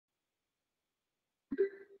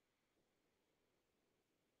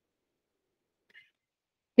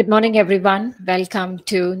Good morning, everyone. Welcome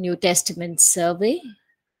to New Testament Survey.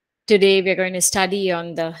 Today, we're going to study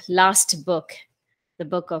on the last book, the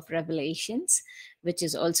book of Revelations, which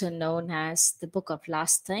is also known as the book of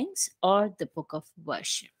last things or the book of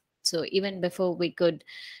worship. So, even before we could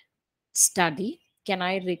study, can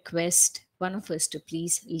I request one of us to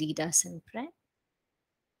please lead us in prayer?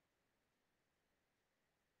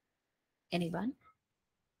 Anyone?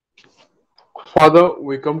 Father,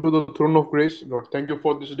 we come to the throne of grace. Lord, thank you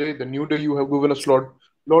for this day, the new day you have given us, Lord.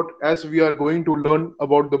 Lord, as we are going to learn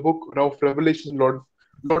about the book of Revelation, Lord,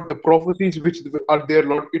 the prophecies which are there,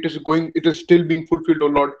 Lord, it is still being fulfilled, oh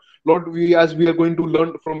Lord. Lord, as we are going to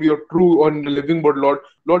learn from your true and living word,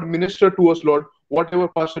 Lord, minister to us, Lord. Whatever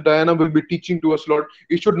Pastor Diana will be teaching to us, Lord,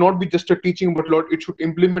 it should not be just a teaching, but Lord, it should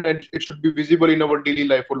implement and it should be visible in our daily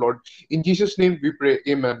life, oh Lord. In Jesus' name we pray.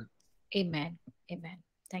 Amen. Amen. Amen.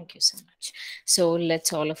 Thank you so much. So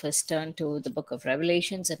let's all of us turn to the book of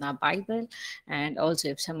Revelations in our Bible. And also,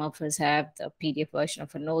 if some of us have the PDF version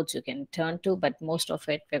of a notes, you can turn to, but most of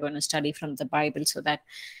it we're going to study from the Bible so that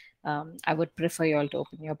I would prefer you all to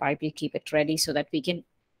open your Bible, keep it ready so that we can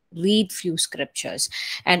read few scriptures.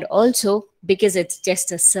 And also, because it's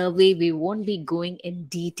just a survey, we won't be going in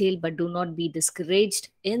detail, but do not be discouraged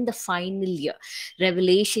in the final year.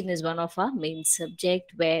 Revelation is one of our main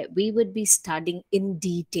subject where we would be studying in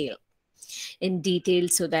detail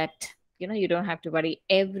so that you don't have to worry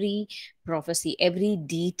every prophecy, every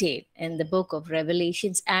detail in the book of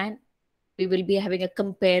Revelations, and we will be having a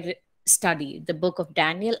compare study the book of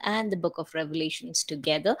Daniel and the book of Revelations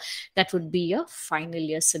together. That would be your final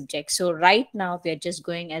year subject. So right now we are just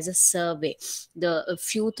going as a survey, the a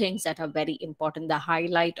few things that are very important. The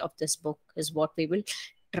highlight of this book is what we will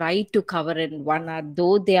try to cover in 1 hour,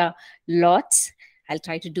 though there are lots. I'll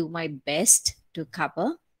try to do my best to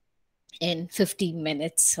cover in 15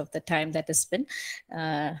 minutes of the time that has been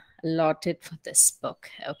allotted for this book.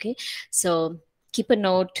 Okay, so keep a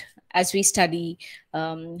note as we study.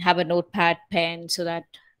 Have a notepad, pen, so that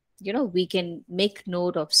we can make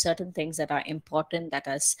note of certain things that are important,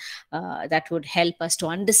 that would help us to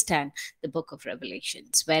understand the book of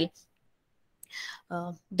Revelations well.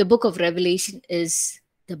 The book of Revelation is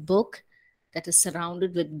the book that is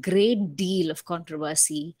surrounded with great deal of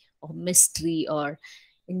controversy or mystery or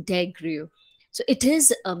integrio. So it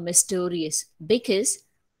is a mysterious because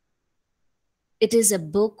it is a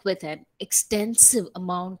book with an extensive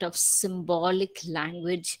amount of symbolic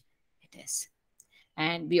language. It is,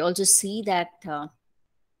 and we also see that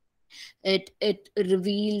it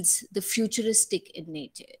reveals the futuristic in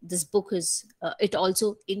nature. This book is it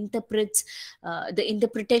also interprets, the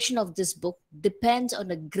interpretation of this book depends on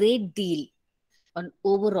a great deal on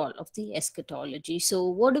overall of the eschatology. So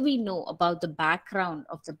what do we know about the background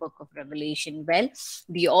of the book of Revelation? Well,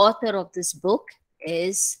 the author of this book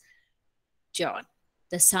is John,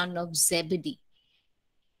 the son of Zebedee,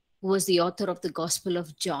 who was the author of the Gospel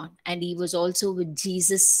of John, and he was also with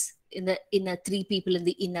Jesus in the inner three people in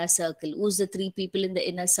the inner circle. Who's the three people in the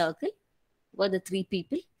inner circle? Who are the three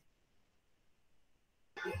people?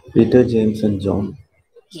 Peter, James, and John.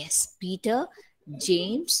 Yes, Peter,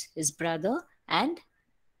 James, his brother, and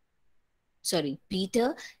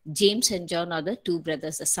Peter, James, and John are the two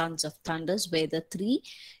brothers, the sons of thunders, were the three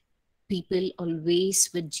people always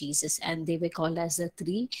with Jesus, and they were called as the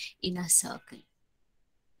three inner circle.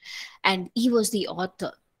 And he was the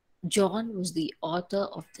author. John was the author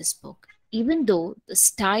of this book, even though the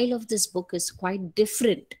style of this book is quite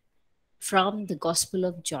different from the Gospel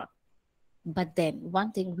of John. But then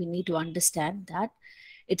one thing we need to understand, that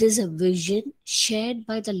it is a vision shared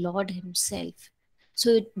by the Lord himself.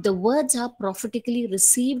 So the words are prophetically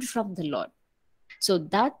received from the Lord. So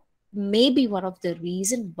that may be one of the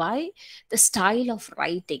reason why the style of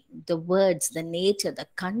writing, the words, the nature, the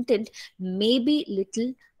content may be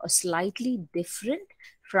little or slightly different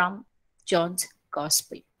from John's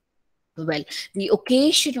gospel. Well, the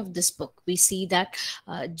occasion of this book, we see that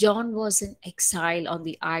John was in exile on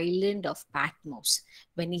the island of Patmos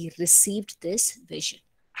when he received this vision.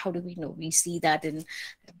 How do we know? We see that in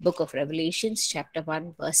book of Revelations, chapter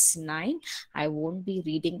 1, verse 9. I won't be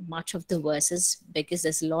reading much of the verses because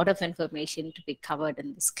there's a lot of information to be covered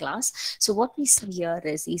in this class. So what we see here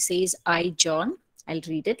is, he says, I, John, I'll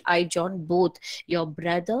read it. I, John, both your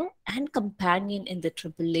brother and companion in the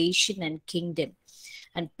tribulation and kingdom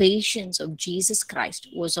and patience of Jesus Christ,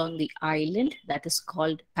 was on the island that is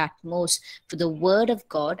called Patmos for the word of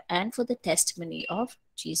God and for the testimony of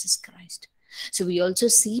Jesus Christ. So we also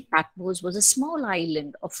see Patmos was a small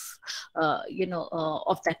island of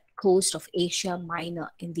that coast of Asia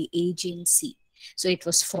Minor in the Aegean Sea. So it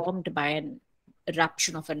was formed by an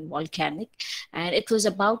eruption of a volcanic, and it was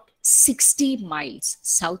about 60 miles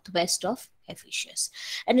southwest of Ephesus.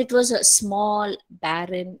 And it was a small,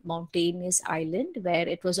 barren, mountainous island where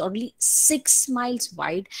it was only 6 miles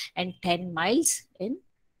wide and 10 miles in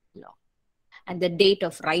long. And the date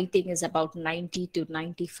of writing is about 90 to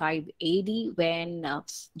 95 AD, when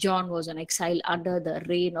John was on exile under the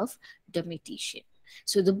reign of Domitian.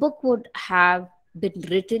 So the book would have been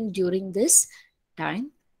written during this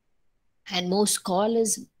time, and most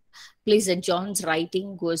scholars place that John's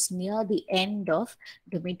writing goes near the end of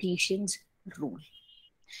Domitian's rule.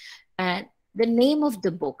 And the name of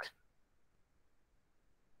the book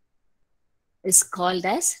is called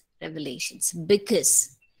as Revelations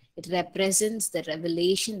because it represents the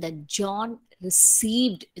revelation that John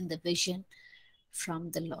received in the vision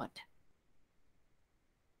from the Lord.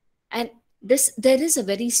 And there is a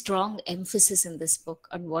very strong emphasis in this book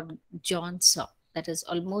on what John saw. That is,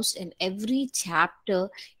 almost in every chapter,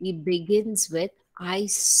 he begins with, I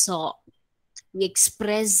saw. He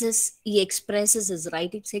expresses his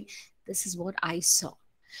writing saying, this is what I saw.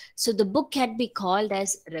 So the book can be called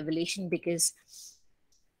as Revelation because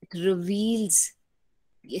it reveals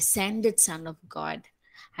the ascended Son of God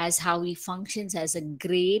as how he functions as a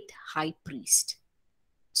great high priest.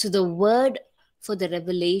 So the word for the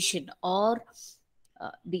revelation or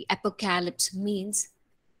the apocalypse means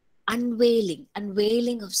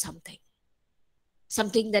unveiling of something.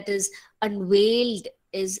 Something that is unveiled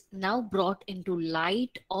is now brought into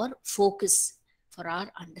light or focus for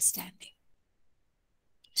our understanding.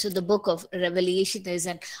 So the book of Revelation is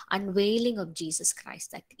an unveiling of Jesus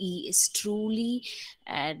Christ, that he is truly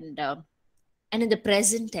and in the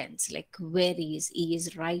present tense, like where he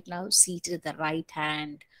is right now seated at the right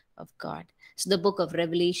hand of God. So the book of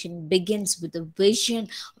Revelation begins with the vision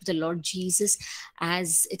of the Lord Jesus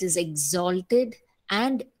as it is exalted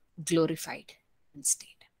and glorified instead.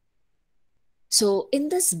 So in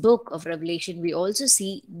this book of Revelation, we also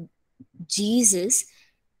see Jesus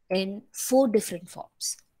in 4 different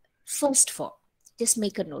forms. First form, just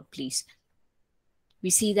make a note, please. We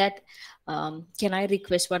see that, can I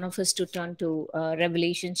request one of us to turn to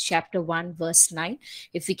Revelation chapter 1, verse 9?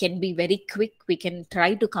 If we can be very quick, we can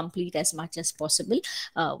try to complete as much as possible.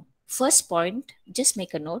 First point, just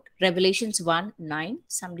make a note, Revelations 1, 9,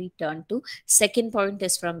 somebody turn to. Second point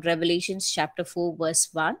is from Revelations chapter 4, verse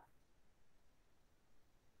 1.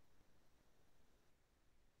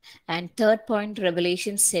 And third point,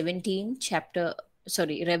 Revelation 17,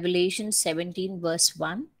 verse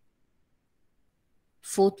 1.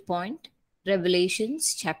 Fourth point,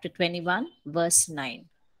 Revelations chapter 21, verse 9.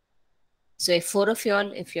 So if 4 of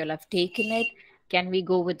y'all, if y'all have taken it, can we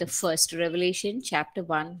go with the first, Revelation chapter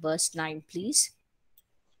 1, verse 9, please?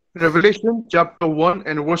 Revelation chapter 1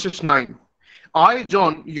 and verses 9. I,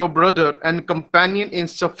 John, your brother and companion in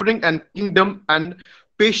suffering and kingdom and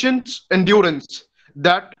patience, endurance,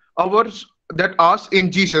 that ours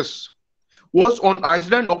in Jesus, was on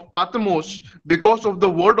island of Patmos because of the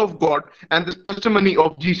word of God and the testimony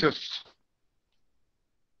of Jesus.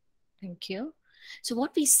 Thank you. So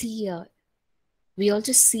what we see here, we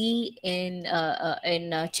also see in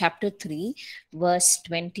chapter 3, verse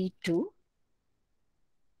 22.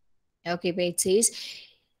 Okay, where it says,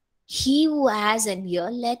 he who has an ear,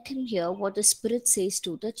 let him hear what the Spirit says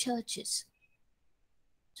to the churches.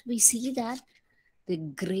 So we see that the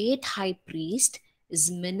great high priest is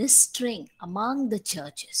ministering among the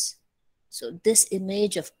churches. So this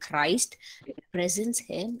image of Christ represents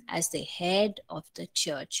him as the head of the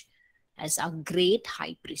church, as our great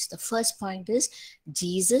high priest. The first point is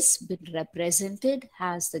Jesus been represented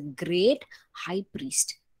as the great high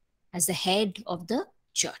priest, as the head of the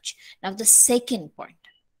church. Now the second point,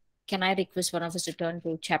 can I request one of us to turn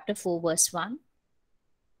to chapter 4, verse 1?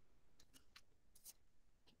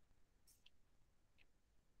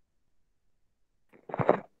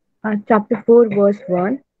 Chapter 4, verse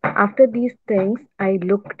 1. After these things I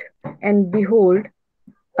looked, and behold,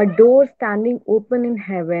 a door standing open in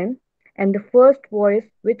heaven, and the first voice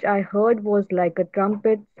which I heard was like a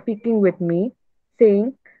trumpet speaking with me,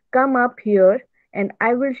 saying, come up here, and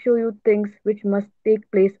I will show you things which must take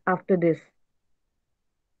place after this.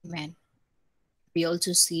 Amen. We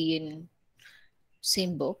also see in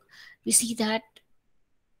same book, we see that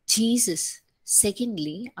Jesus,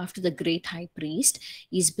 secondly, after the great high priest,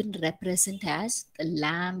 he's been represented as the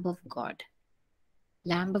Lamb of God.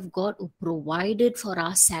 Lamb of God who provided for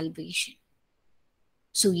our salvation.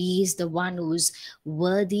 So he is the one who is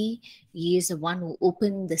worthy. He is the one who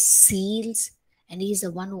opened the seals, and he is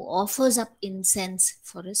the one who offers up incense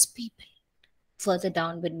for his people. Further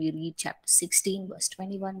down, when we read chapter 16, verse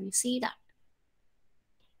 21, we see that.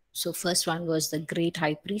 So first one was the great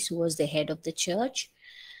high priest, who was the head of the church.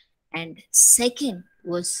 And second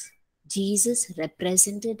was Jesus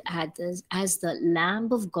represented as the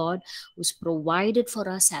Lamb of God who's provided for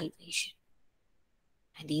our salvation.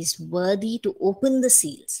 And he is worthy to open the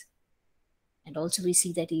seals. And also we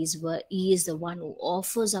see that he is the one who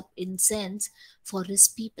offers up incense for his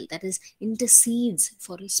people, that is, intercedes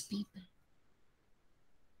for his people.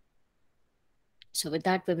 So with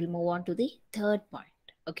that, we will move on to the third point.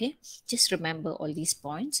 Okay, just remember all these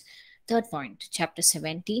points. Third point, chapter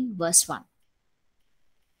 17, verse 1.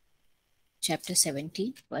 Chapter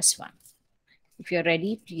 17, verse 1. If you're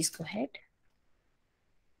ready, please go ahead.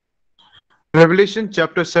 Revelation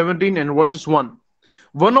chapter 17 and verse 1.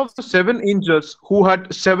 One of the seven angels who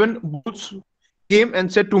had seven bowls came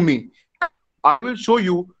and said to me, I will show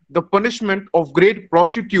you the punishment of great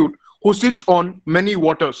prostitute who sits on many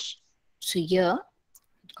waters. So here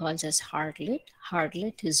it calls us harlot.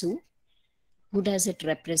 Harlot is who? Who does it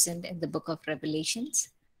represent in the book of Revelations?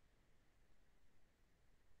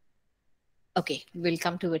 Okay, we'll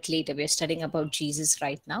come to it later. We're studying about Jesus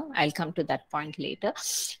right now. I'll come to that point later.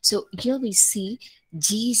 So here we see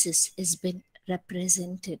Jesus has been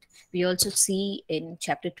represented. We also see in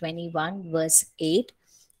chapter 21, verse 8,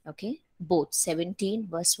 okay, both 17,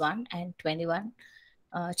 verse 1 and 21.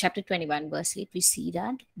 Chapter 21, verse 8, we see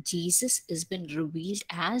that Jesus has been revealed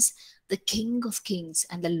as the King of Kings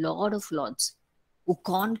and the Lord of Lords, who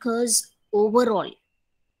conquers over all.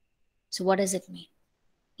 So what does it mean?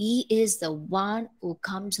 He is the one who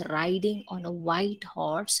comes riding on a white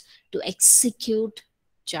horse to execute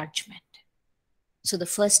judgment. So the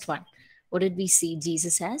first one, what did we see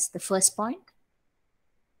Jesus as? The first point?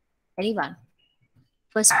 Anyone?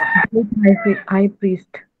 First point. High priest.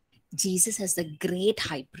 Jesus as the great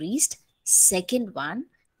high priest. Second one,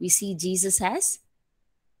 we see Jesus as?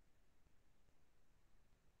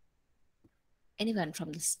 Anyone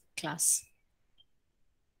from this class?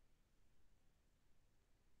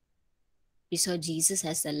 We saw Jesus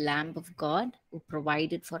as the Lamb of God who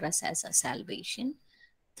provided for us as a salvation.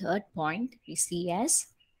 Third point, we see as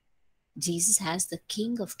Jesus as the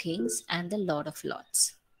King of Kings and the Lord of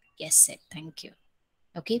Lords. Yes, sir. Thank you.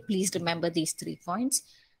 Okay, please remember these 3 points.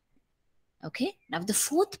 Okay, now the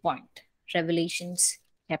fourth point, Revelations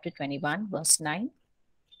chapter 21, verse 9.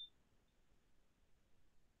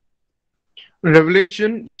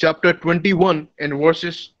 Revelation chapter 21 and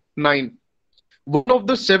verses 9. One of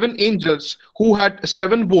the seven angels who had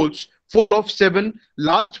seven bowls full of seven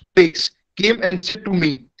large plagues came and said to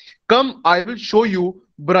me, Come, I will show you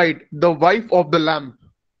bride, the wife of the Lamb.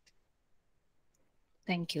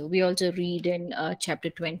 Thank you. We also read in chapter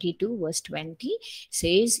 22, verse 20,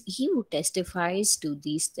 says, He who testifies to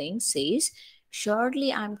these things says,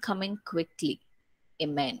 Surely I'm coming quickly.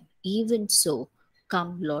 Amen. Even so,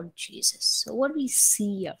 come, Lord Jesus. So what we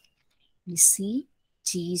see here? We see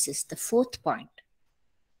Jesus, the fourth point.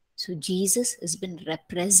 So Jesus has been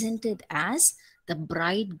represented as the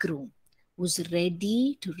bridegroom who's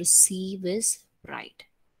ready to receive his bride.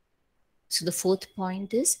 So the fourth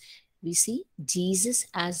point is we see Jesus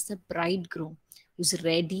as the bridegroom who's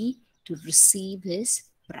ready to receive his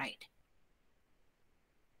bride.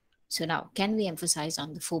 So now, can we emphasize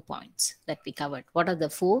on the 4 points that we covered? What are the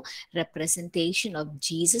 4 representation of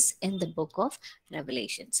Jesus in the book of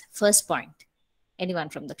Revelations? First point, anyone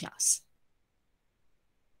from the class?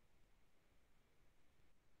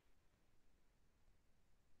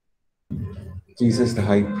 Jesus the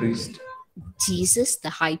high priest. Jesus the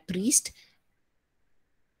high priest.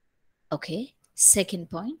 Okay. Second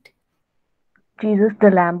point. Jesus the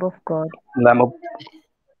Lamb of God. Lamb of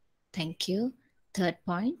Thank you. Third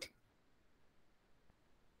point.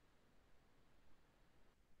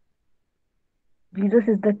 Jesus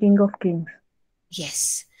is the King of Kings.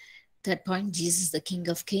 Yes. Third point, Jesus the King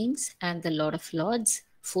of Kings and the Lord of Lords.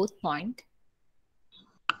 Fourth point.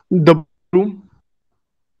 The bridegroom.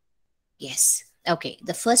 Yes. Okay.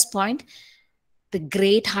 The first point, the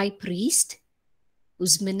great high priest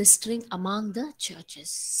who's ministering among the churches.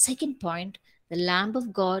 Second point, the Lamb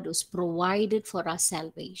of God who's provided for our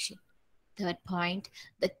salvation. Third point,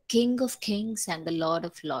 the King of Kings and the Lord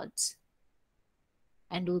of Lords,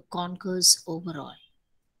 and who conquers over all.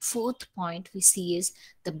 Fourth point we see is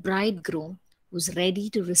the bridegroom who's ready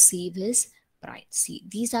to receive his bride. See,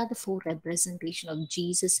 these are the 4 representation of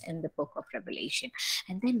Jesus in the book of Revelation.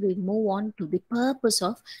 And then we move on to the purpose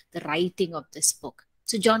of the writing of this book.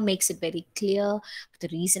 So John makes it very clear the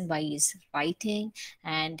reason why he's writing.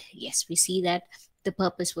 And yes, we see that the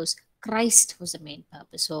purpose was Christ was the main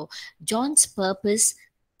purpose. So John's purpose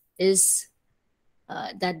is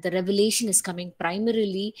that the revelation is coming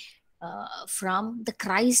primarily from the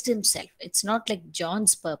Christ himself. It's not like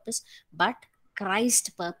John's purpose, but Christ's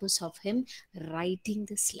purpose of him writing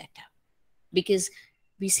this letter. Because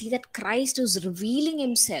we see that Christ was revealing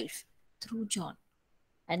himself through John.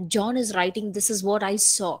 And John is writing, this is what I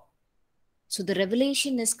saw. So the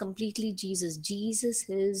revelation is completely Jesus. Jesus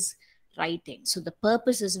is writing. So the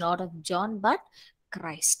purpose is not of John, but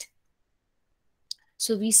Christ.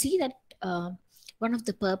 So we see that one of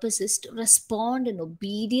the purposes is to respond in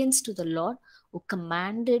obedience to the Lord who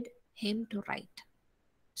commanded him to write.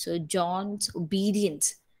 So John's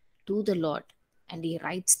obedience to the Lord, and he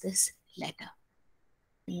writes this letter.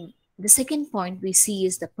 And the second point we see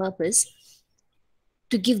is the purpose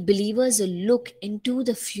to give believers a look into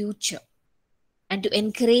the future and to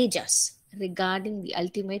encourage us regarding the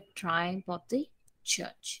ultimate triumph of the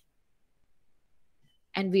church.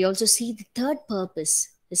 And we also see the third purpose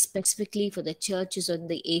is specifically for the churches on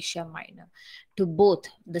the Asia Minor, to both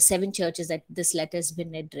the 7 churches that this letter has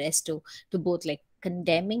been addressed to both like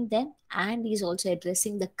condemning them, and he's also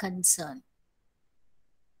addressing the concern.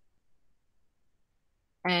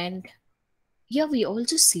 And here we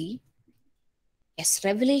also see, yes,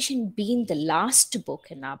 Revelation being the last book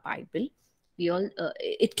in our Bible,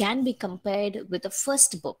 it can be compared with the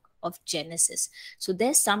first book of Genesis. So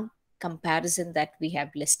there's some comparison that we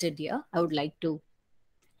have listed here. I would like to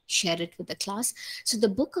share it with the class. So the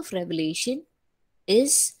book of Revelation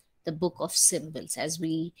is the book of symbols, as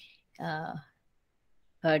we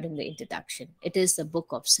heard in the introduction. It is the book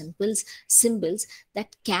of symbols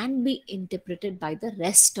that can be interpreted by the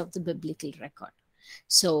rest of the biblical record.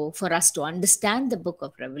 So for us to understand the book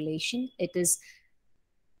of Revelation, it is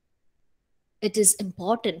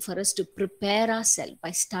important for us to prepare ourselves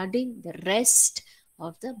by studying the rest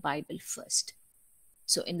of the Bible first.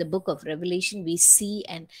 So in the book of Revelation, we see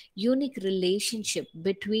an unique relationship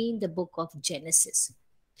between the book of Genesis.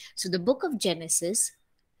 So the book of Genesis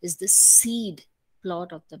is the seed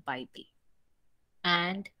plot of the Bible,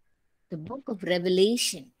 and the book of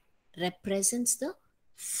Revelation represents the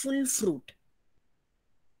full fruit,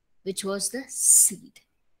 which was the seed.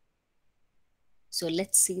 So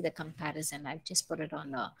let's see the comparison. I've just put it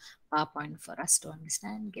on a PowerPoint for us to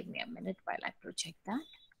understand. Give me a minute while I project that.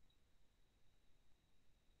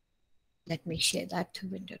 Let me share that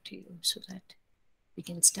window to you so that we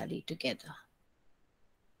can study together.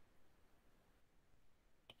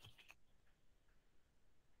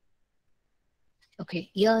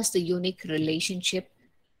 Okay, here's the unique relationship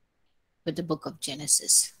with the book of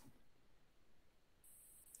Genesis.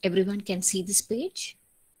 Everyone can see this page?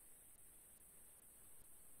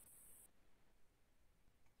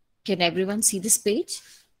 Can everyone see this page?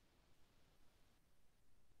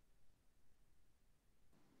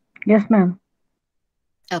 Yes, ma'am.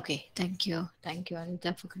 Okay, thank you. Thank you,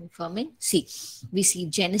 Anita, for confirming. See, we see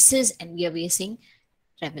Genesis and here we are seeing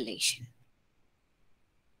Revelation.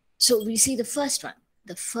 So we see the first one,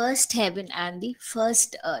 the first heaven and the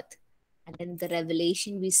first earth. And in the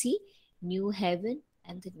Revelation, we see new heaven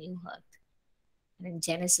and the new earth. And in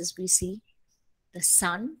Genesis, we see the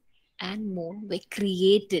sun and moon were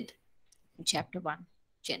created in chapter 1,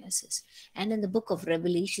 Genesis. And in the book of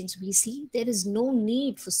Revelations, we see there is no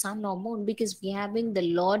need for sun or moon because we're having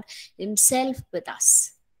the Lord himself with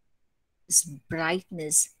us. His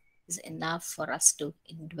brightness is enough for us to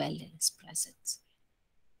indwell in his presence.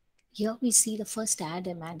 Here we see the first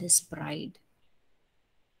Adam and his bride.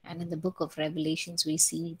 And in the book of Revelations, we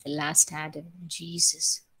see the last Adam,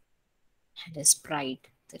 Jesus, and his bride,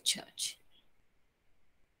 the church.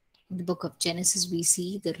 In the book of Genesis, we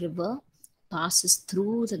see the river passes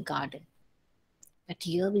through the garden. But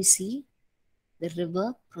here we see the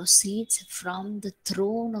river proceeds from the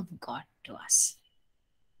throne of God to us.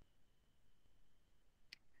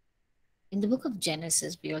 In the book of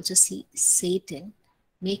Genesis, we also see Satan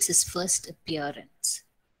makes his first appearance.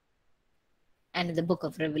 And in the book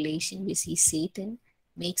of Revelation, we see Satan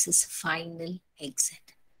makes his final exit.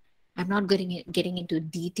 I'm not getting into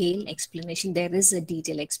detailed explanation. There is a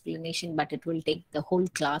detailed explanation, but it will take the whole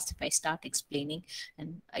class if I start explaining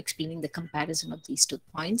the comparison of these 2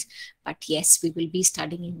 points. But yes, we will be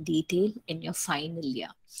studying in detail in your final year.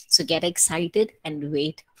 So get excited and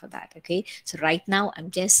wait for that, okay? So right now,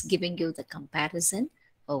 I'm just giving you the comparison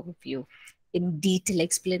overview. In detail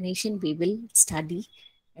explanation, we will study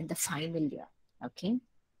in the final year, okay?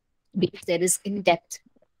 Because there is in-depth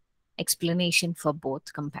explanation for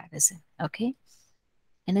both comparison, okay?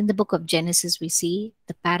 And in the book of Genesis, we see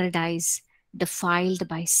the paradise defiled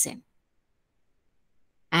by sin.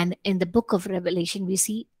 And in the book of Revelation, we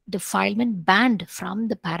see defilement banned from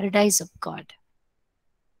the paradise of God.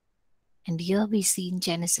 And here we see in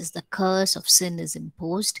Genesis, the curse of sin is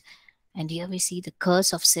imposed And here we see the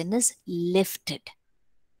curse of sin is lifted.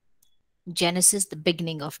 Genesis, the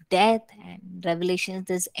beginning of death, and Revelation,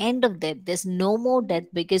 this end of death. There's no more death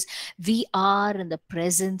because we are in the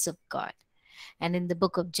presence of God. And in the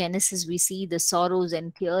book of Genesis, we see the sorrows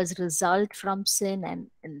and tears result from sin.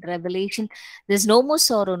 And in Revelation, there's no more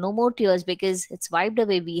sorrow, no more tears because it's wiped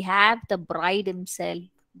away. We have the bridegroom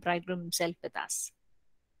himself with us.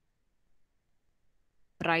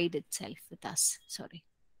 Bride itself with us, sorry.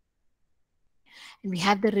 And we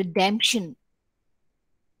have the redemption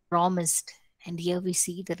promised. And here we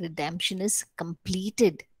see the redemption is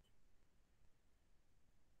completed.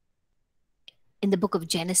 In the book of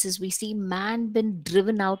Genesis, we see man been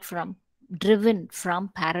driven from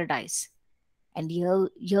paradise. And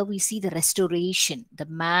here we see the restoration. The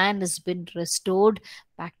man has been restored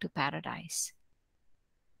back to paradise.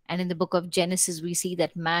 And in the book of Genesis, we see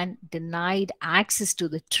that man denied access to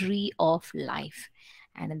the tree of life.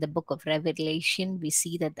 And in the book of Revelation, we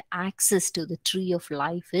see that the access to the tree of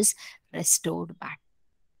life is restored back.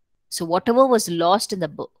 So whatever was lost in the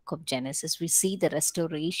book of Genesis, we see the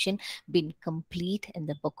restoration being complete in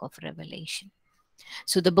the book of Revelation.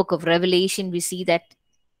 So the book of Revelation, we see that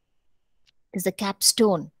is the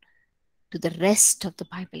capstone to the rest of the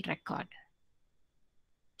Bible record.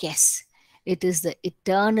 Yes, it is the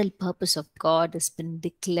eternal purpose of God has been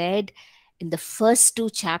declared in the first 2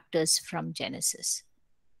 chapters from Genesis.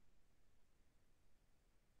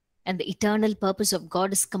 And the eternal purpose of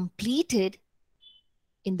God is completed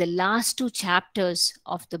in the last 2 chapters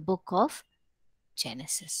of the book of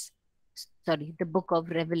Genesis. Sorry, the book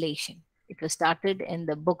of Revelation. It was started in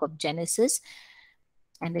the book of Genesis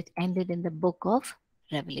and it ended in the book of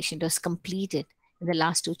Revelation. It was completed in the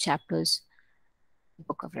last 2 chapters of the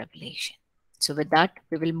book of Revelation. So with that,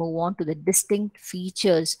 we will move on to the distinct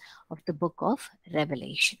features of the book of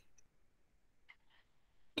Revelation.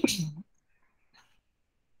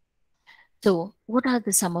 So what are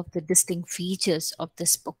some of the distinct features of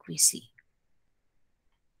this book we see?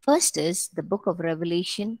 First is the book of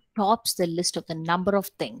Revelation tops the list of the number of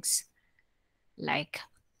things like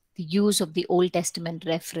the use of the Old Testament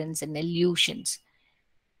reference and allusions.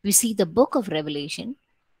 We see the book of Revelation,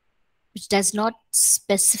 which does not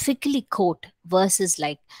specifically quote verses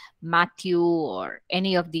like Matthew or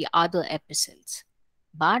any of the other epistles,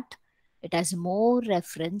 but it has more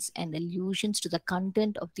reference and allusions to the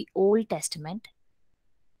content of the Old Testament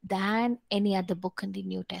than any other book in the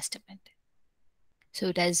New Testament.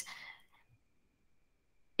 So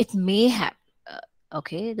it may have,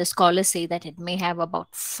 the scholars say that it may have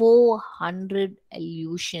about 400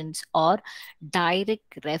 allusions or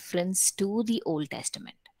direct reference to the Old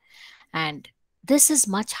Testament. And this is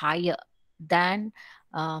much higher than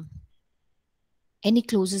any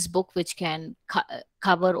closest book which can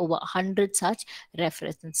cover over 100 such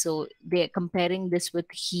references. So they're comparing this with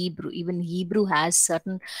Hebrew. Even Hebrew has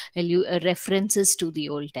certain references to the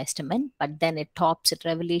Old Testament, but then it tops it.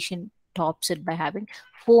 Revelation tops it by having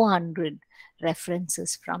 400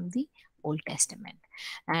 references from the Old Testament.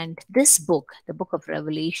 And this book, the book of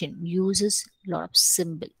Revelation, uses a lot of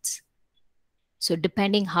symbols. So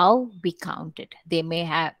depending how we count it, there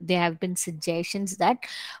have been suggestions that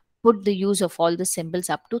put the use of all the symbols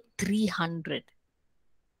up to 300.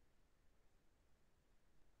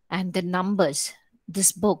 And the numbers,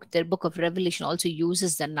 this book, the book of Revelation, also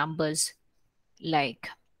uses the numbers like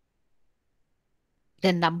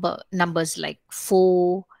the numbers like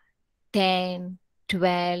 4, 10,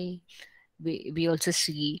 12. We also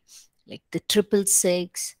see like the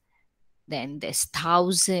 666. Then there's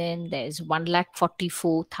 1,000. There's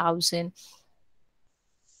 1,44,000.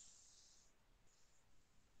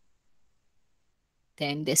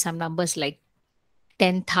 Then there's some numbers like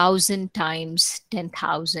 10,000 times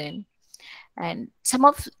 10,000. And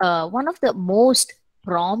one of the most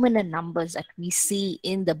prominent numbers that we see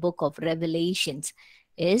in the book of Revelations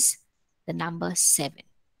is the number 7.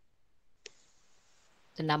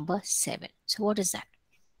 The number 7. So what is that?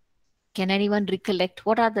 Can anyone recollect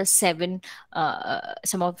what are the 7?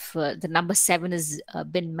 Some of the number 7 has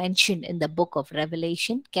been mentioned in the book of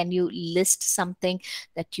Revelation. Can you list something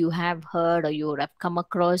that you have heard or you have come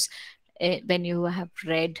across when you have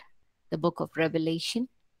read the book of Revelation?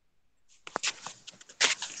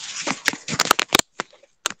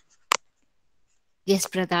 Yes,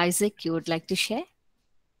 Brother Isaac, you would like to share?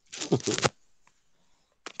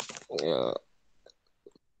 Yeah.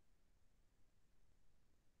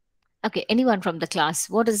 Okay, anyone from the class,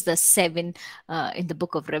 what is the 7 in the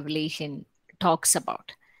book of Revelation talks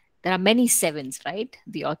about? There are many 7s, right?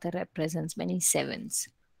 The author represents many 7s.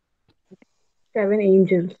 7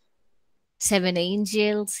 angels. 7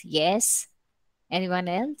 angels, yes. Anyone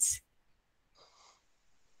else?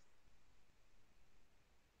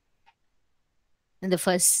 In the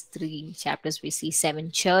first 3 chapters, we see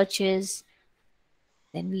 7 churches.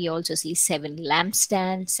 Then we also see 7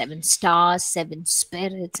 lampstands, 7 stars, 7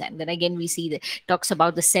 spirits. And then again, we see the talks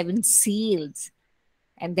about the 7 seals.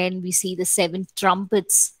 And then we see the 7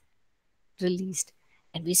 trumpets released.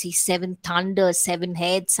 And we see 7 thunders, 7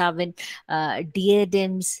 heads, 7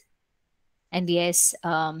 diadems. And yes,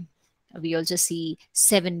 we also see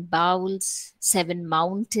 7 bowls, 7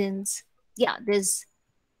 mountains. Yeah, there's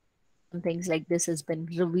some things like this has been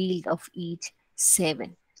revealed of each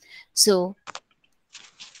 7. So,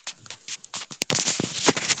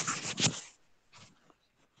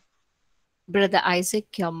 Brother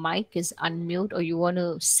Isaac, your mic is unmute, or you want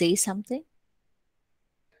to say something?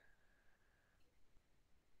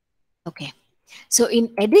 Okay. So,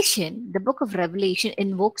 in addition, the book of Revelation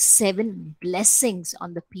invokes 7 blessings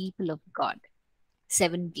on the people of God.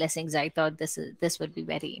 7 blessings. I thought this would be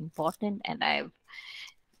very important, and I've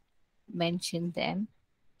mentioned them.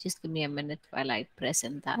 Just give me a minute while I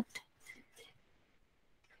present that.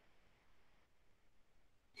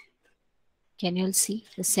 Can you all see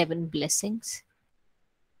the 7 blessings?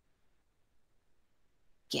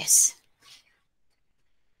 Yes.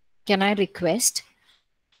 Can I request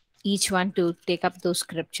each one to take up those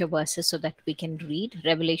scripture verses so that we can read?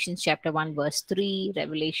 Revelations chapter 1 verse 3,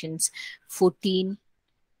 Revelations 14,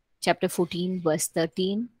 chapter 14 verse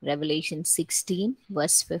 13, Revelation 16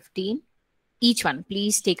 verse 15. Each one,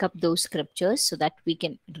 please take up those scriptures so that we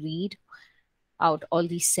can read out all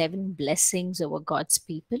these 7 blessings over God's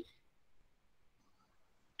people.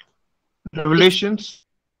 Revelations,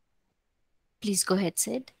 Please go ahead,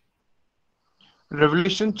 Sid.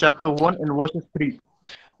 Revelation chapter 1 and verses 3.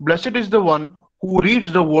 Blessed is the one who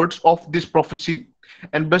reads the words of this prophecy,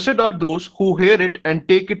 and blessed are those who hear it and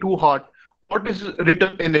take it to heart what is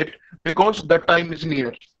written in it, because the time is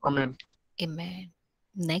near. Amen. Amen.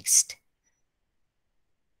 Next.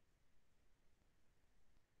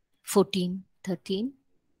 14:13.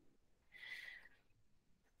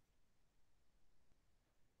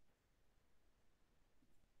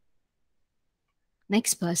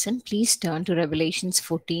 Next person, please turn to Revelations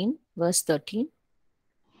 14 verse 13.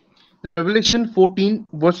 Revelation 14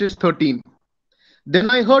 verses 13. Then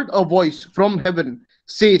I heard a voice from heaven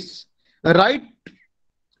says, "Write,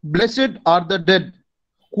 blessed are the dead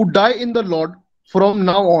who die in the Lord from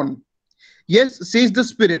now on. Yes, says the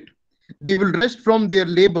Spirit, they will rest from their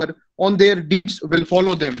labor, on their deeds will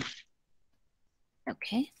follow them."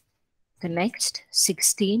 Okay. The next,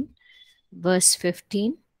 16 verse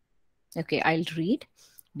 15. Okay, I'll read.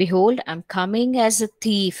 Behold, I'm coming as a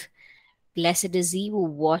thief. Blessed is he who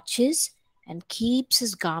watches and keeps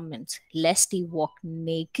his garments, lest he walk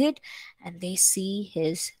naked and they see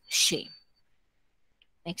his shame.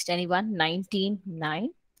 Next, anyone? 19:9.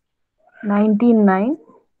 19:9.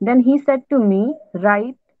 Then he said to me,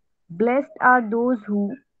 Write, blessed are those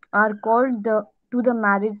who are called to the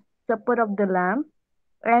marriage supper of the Lamb.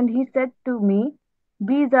 And he said to me,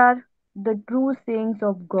 These are the true sayings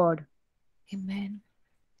of God. Amen.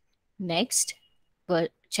 Next,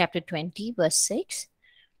 chapter 20, verse 6.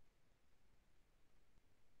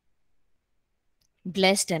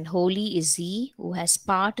 Blessed and holy is he who has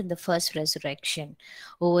part in the first resurrection.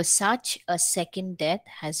 Over such a second death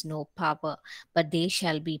has no power, but they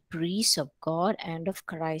shall be priests of God and of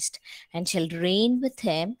Christ, and shall reign with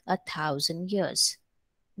him 1,000 years.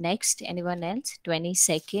 Next, anyone else?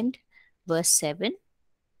 22nd, verse 7.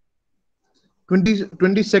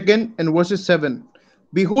 22nd and verses 7.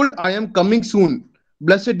 Behold, I am coming soon.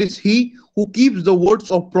 Blessed is he who keeps the words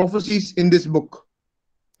of prophecies in this book.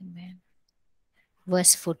 Amen.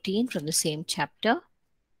 Verse 14 from the same chapter.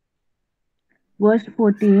 Verse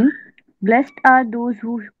 14. Blessed are those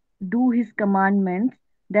who do his commandments,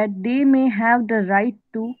 that they may have the right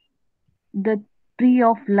to the tree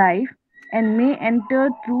of life and may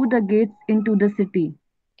enter through the gates into the city.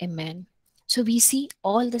 Amen. So we see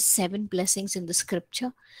all the 7 blessings in the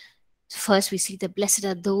scripture. First, we see the blessed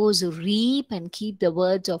are those who reap and keep the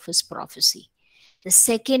words of his prophecy. The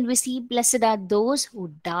second, we see blessed are those who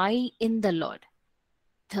die in the Lord.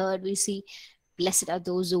 Third, we see blessed are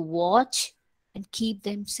those who watch and keep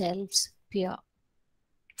themselves pure.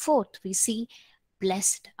 Fourth, we see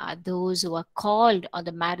blessed are those who are called on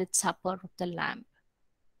the marriage supper of the Lamb.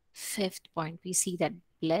 Fifth point, we see that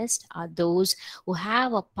blessed are those who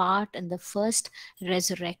have a part in the first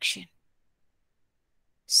resurrection.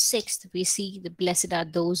 Sixth, we see the blessed are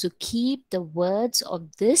those who keep the words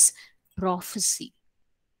of this prophecy,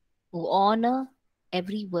 who honor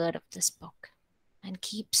every word of this book and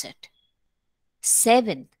keeps it.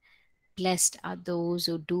 Seventh, blessed are those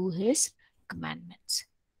who do his commandments.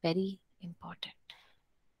 Very important.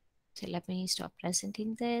 So let me stop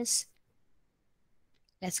presenting this.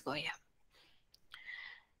 Let's go here.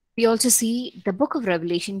 We also see the book of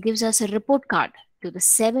Revelation gives us a report card to the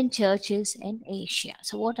 7 churches in Asia.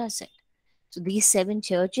 So what is it? So these 7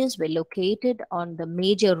 churches were located on the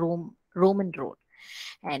major Roman road.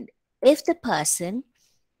 And if the person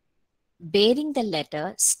bearing the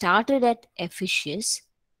letter started at Ephesus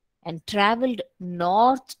and traveled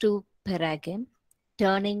north to Pergamum,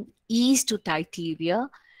 turning east to Thyatira,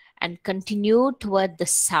 and continued toward the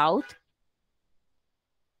south,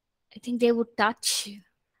 I think they would touch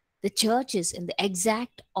the churches in the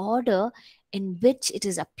exact order in which it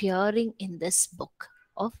is appearing in this book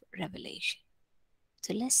of Revelation.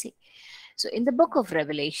 So let's see. So in the book of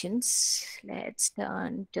Revelations, let's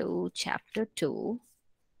turn to chapter 2.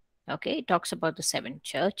 Okay, it talks about the 7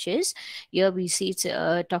 churches. Here we see it's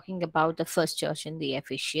talking about the first church in the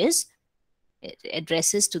Ephesus. It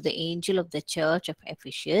addresses to the angel of the church of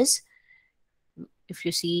Ephesus. If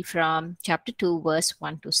you see from chapter 2, verse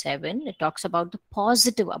 1 to 7, it talks about the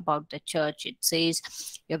positive about the church. It says,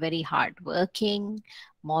 you're very hardworking,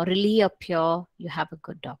 morally pure, you have a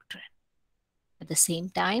good doctrine. At the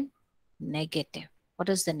same time, negative. What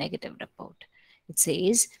is the negative report? It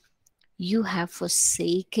says, you have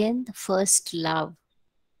forsaken the first love.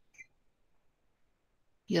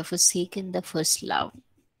 You have forsaken the first love.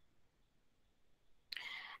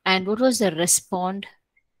 And what was the response?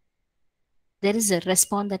 There is a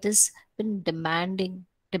response that has been demanded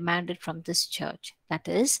from this church. That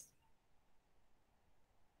is,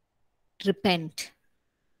 repent.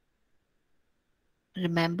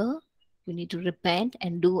 Remember, you need to repent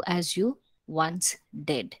and do as you once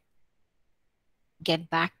did. Get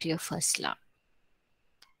back to your first love.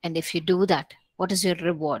 And if you do that, what is your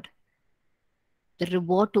reward? The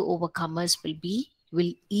reward to overcomers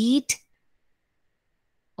will eat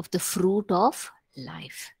of the fruit of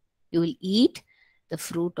life. You will eat the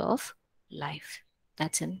fruit of life.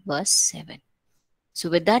 That's in verse 7. So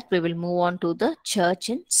with that, we will move on to the church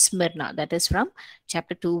in Smyrna. That is from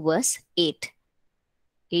chapter 2, verse 8.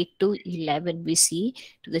 8 to 11, we see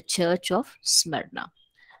to the church of Smyrna.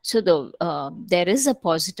 So there is a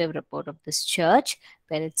positive report of this church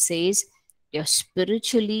where it says, you're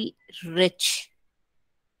spiritually rich,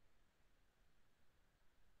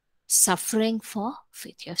 suffering for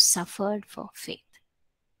faith. You have suffered for faith.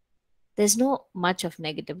 There's no much of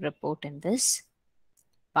negative report in this,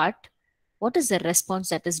 but what is the response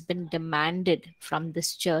that has been demanded from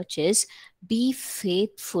this church is, be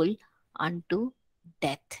faithful unto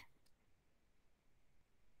death.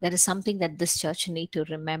 There is something that this church need to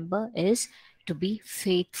remember is to be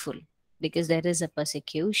faithful, because there is a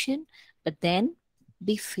persecution, but then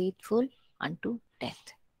be faithful unto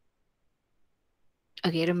death.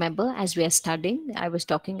 Okay, remember as we are studying, I was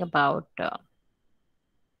talking about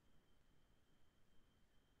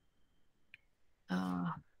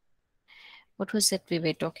what was it we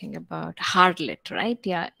were talking about? Harlot, right?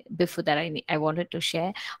 Yeah. Before that, I wanted to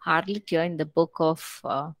share harlot here in the book of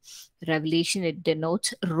Revelation. It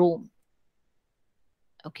denotes Rome.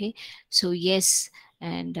 Okay. So yes,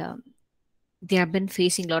 and they have been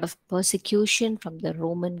facing a lot of persecution from the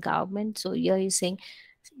Roman government. So here he's saying,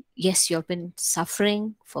 yes, you have been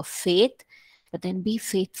suffering for faith, but then be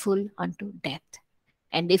faithful unto death.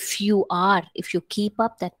 And if you keep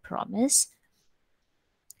up that promise,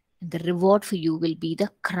 the reward for you will be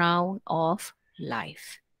the crown of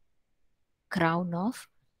life. Crown of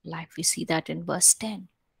life. We see that in verse 10.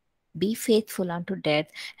 Be faithful unto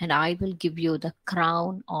death, and I will give you the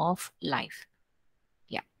crown of life.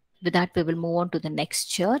 Yeah. With that, we will move on to the next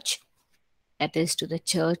church. That is to the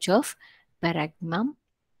church of Pergamum,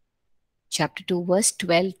 chapter 2, verse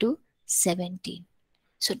 12 to 17.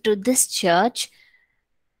 So to this church,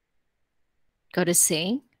 God is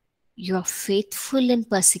saying, you are faithful in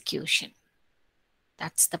persecution.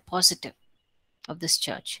 That's the positive of this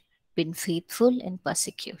church. Been faithful in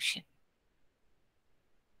persecution.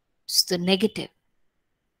 So the negative.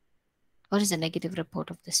 What is the negative report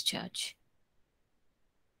of this church?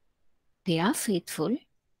 They are faithful,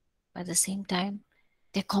 but at the same time,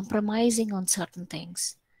 they're compromising on certain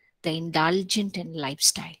things. They're indulgent in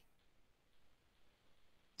lifestyle.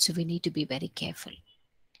 So we need to be very careful.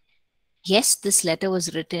 Yes, this letter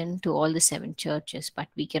was written to all the 7 churches, but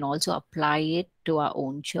we can also apply it to our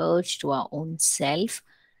own church, to our own self.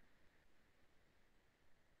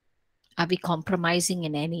 Are we compromising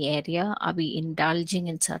in any area? Are we indulging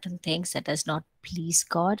in certain things that does not please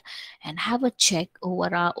God? And have a check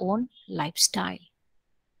over our own lifestyle.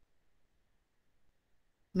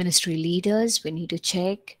 Ministry leaders, we need to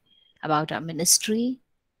check about our ministry,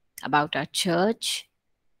 about our church,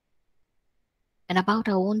 And about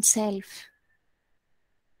our own self,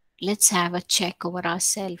 let's have a check over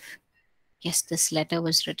ourselves. Yes, this letter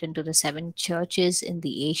was written to the 7 churches in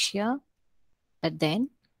the Asia, but then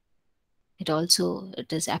it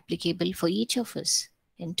is applicable for each of us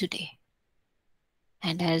in today.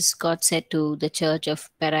 And as God said to the church of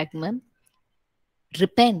Pergamum,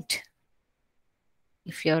 repent.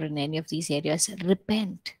 If you're in any of these areas,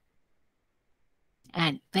 repent.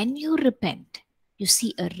 And when you repent, you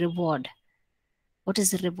see a reward. What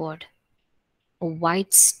is the reward? A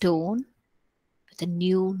white stone with a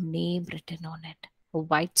new name written on it. A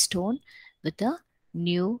white stone with a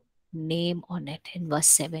new name on it. In verse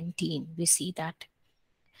 17, we see that.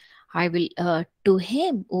 I will, to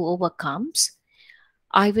him who overcomes,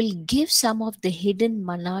 I will give some of the hidden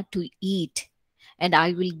manna to eat, and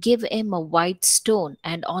I will give him a white stone,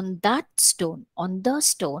 and on that stone, on the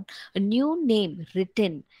stone, a new name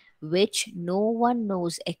written, which no one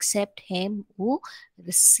knows except him who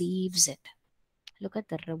receives it. Look at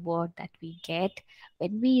the reward that we get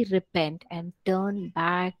when we repent and turn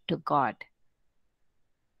back to God.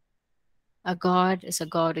 Our God is a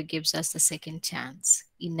God who gives us the second chance.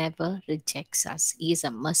 He never rejects us. He is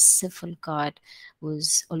a merciful God who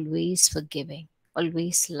is always forgiving,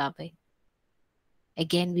 always loving.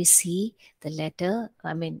 Again, we see the letter,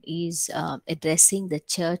 he's addressing the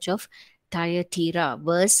church of Thyatira,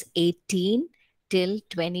 verse 18 till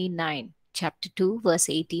 29. Chapter 2, verse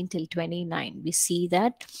 18 till 29. We see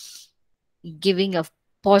that giving a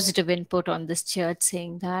positive input on this church,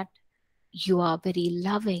 saying that you are very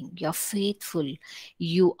loving, you're faithful,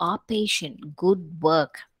 you are patient, good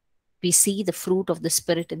work. We see the fruit of the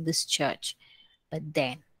Spirit in this church. But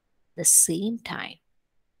then, the same time,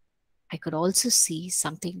 I could also see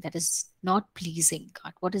something that is not pleasing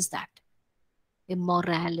God. What is that?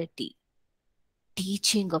 Immorality,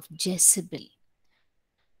 teaching of Jezebel.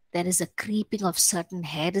 There is a creeping of certain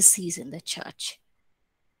heresies in the church.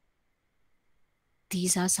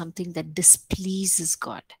 These are something that displeases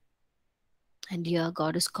God. And here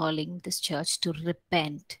God is calling this church to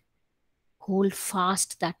repent. Hold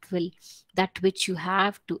fast that which you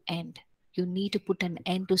have to end. You need to put an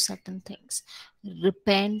end to certain things.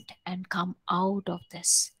 Repent and come out of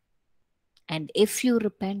this. And if you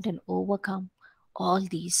repent and overcome all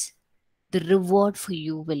these, the reward for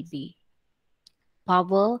you will be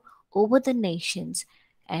power over the nations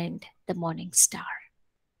and the morning star.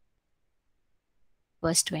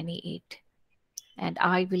 Verse 28. And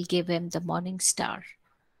I will give him the morning star.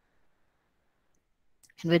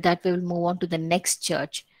 And with that, we will move on to the next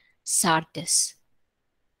church, Sardis.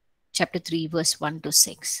 Chapter 3, verse 1 to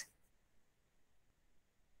 6.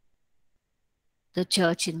 The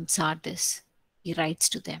church in Sardis, he writes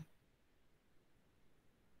to them.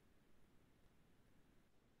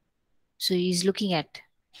 So he's looking at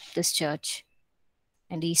this church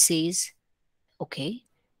and he says, okay,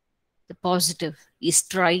 the positive, he's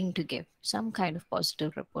trying to give some kind of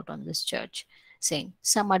positive report on this church, saying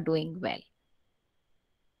some are doing well.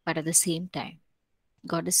 But at the same time,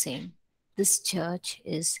 God is saying, this church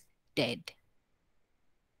is dead.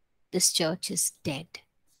 This church is dead.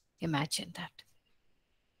 Imagine that.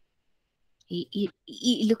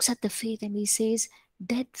 He looks at the faith and he says,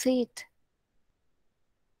 dead faith.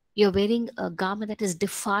 You're wearing a garment that is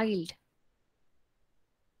defiled.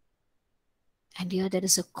 And here there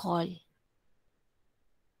is a call.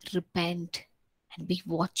 Repent and be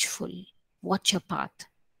watchful. Watch your path.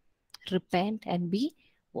 Repent and be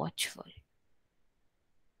watchful.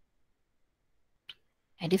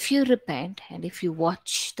 And if you repent and if you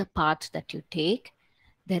watch the path that you take,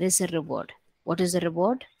 there is a reward. What is the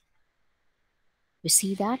reward? We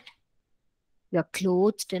see that you're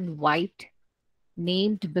clothed in white,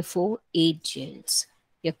 named before angels.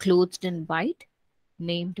 You're clothed in white,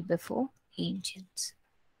 named before angels.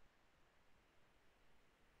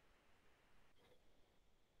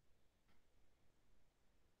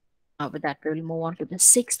 Now with that, we will move on to the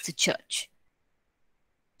 6th church.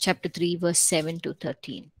 Chapter 3, verse 7 to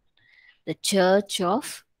 13. The church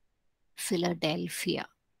of Philadelphia.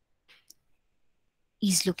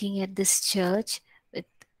 He's looking at this church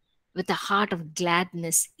with a heart of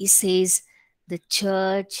gladness. He says, the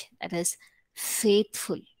church that is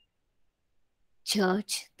faithful.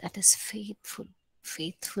 Church that is faithful.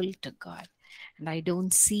 Faithful to God. And I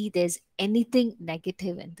don't see there's anything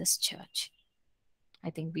negative in this church.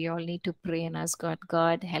 I think we all need to pray and ask God,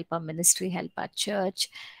 God, help our ministry, help our church,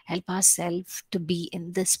 help ourselves to be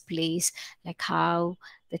in this place like how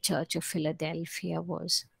the church of Philadelphia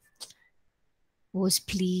was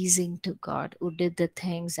pleasing to God, who did the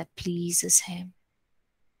things that pleases him.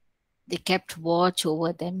 They kept watch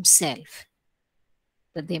over themselves.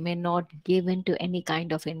 that they may not give in to any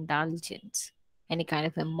kind of indulgence, any kind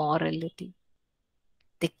of immorality.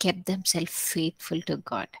 They kept themselves faithful to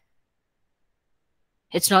God.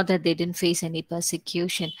 It's not that they didn't face any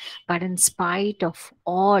persecution, but in spite of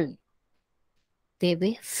all, they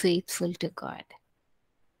were faithful to God.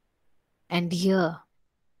 And here,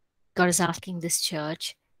 God is asking this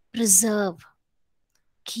church, preserve,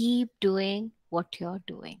 keep doing what you're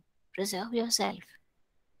doing. Preserve yourself.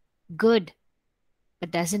 Good,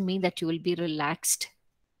 but doesn't mean that you will be relaxed.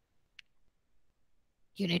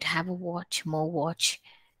 You need to have a watch, more watch.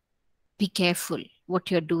 Be careful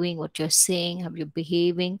what you're doing, what you're saying, how you're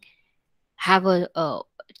behaving. Have a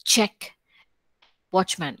check,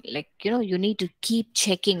 watchman. Like, you need to keep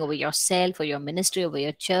checking over yourself or your ministry, over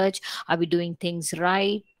your church. Are we doing things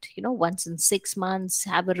right? Once in 6 months,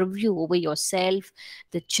 have a review over yourself,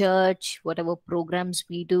 the church, whatever programs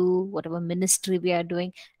we do, whatever ministry we are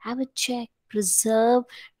doing. Have a check.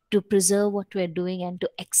 To preserve what we're doing and to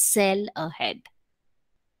excel ahead.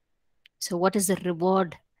 So, what is the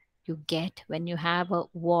reward you get when you have a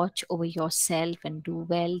watch over yourself and do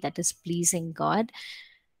well that is pleasing God?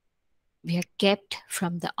 We are kept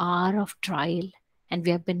from the hour of trial, and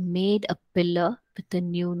we have been made a pillar with a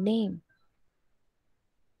new name.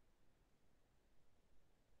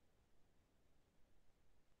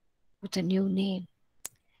 With a new name.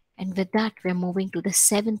 And with that, we're moving to the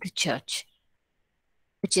seventh church,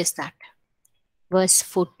 which is that verse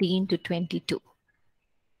 14 to 22.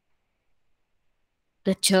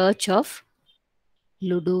 The church of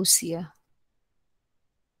Laodicea.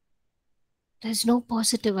 There's no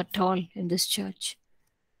positive at all in this church.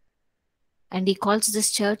 And he calls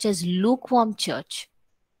this church as lukewarm church.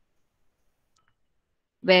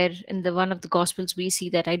 Where in the one of the gospels we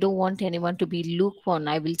see that I don't want anyone to be lukewarm,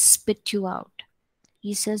 I will spit you out.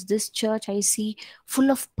 He says, this church I see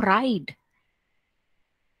full of pride.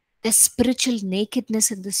 There's spiritual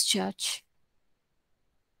nakedness in this church.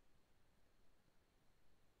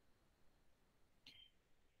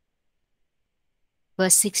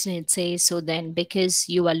 Verse 16 it says, so then, because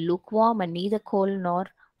you are lukewarm and neither cold nor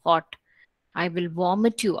hot, I will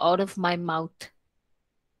vomit you out of my mouth.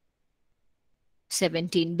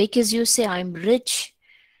 17, because you say I'm rich,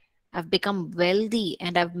 I've become wealthy,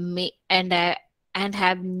 and and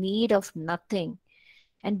have need of nothing,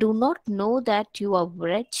 and do not know that you are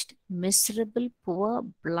wretched, miserable, poor,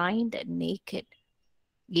 blind, and naked.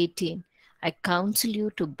 18, I counsel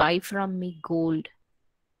you to buy from me gold,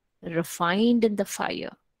 refined in the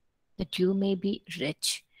fire, that you may be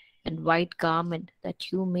rich, and white garment,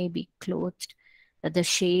 that you may be clothed, that the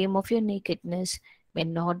shame of your nakedness may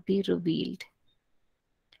not be revealed.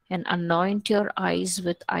 And anoint your eyes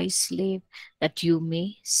with eye salve, that you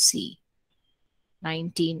may see.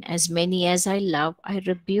 19, as many as I love, I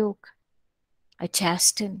rebuke, I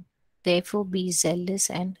chasten. Therefore be zealous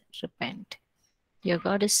and repent. Your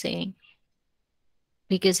God is saying,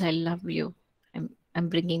 because I love you, I'm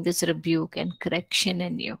bringing this rebuke and correction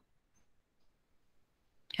in you.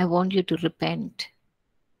 I want you to repent.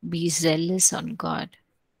 Be zealous on God.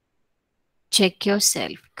 Check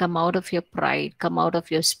yourself. Come out of your pride. Come out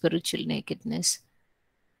of your spiritual nakedness.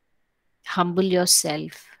 Humble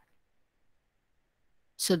yourself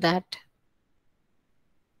so that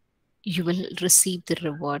you will receive the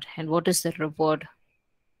reward. And what is the reward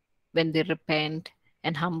when they repent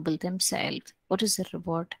and humble themselves? What is the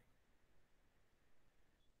reward?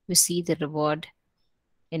 We see the reward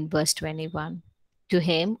in verse 21. To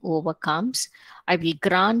him who overcomes, I will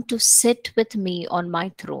grant to sit with me on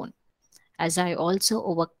my throne, as I also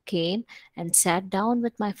overcame and sat down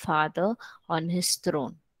with my Father on his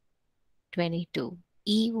throne. 22.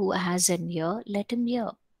 He who has an ear, let him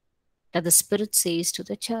hear, that the Spirit says to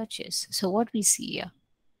the churches. So what we see here,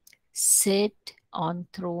 sit on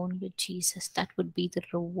throne with Jesus. That would be the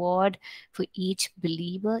reward for each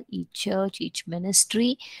believer, each church, each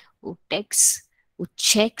ministry who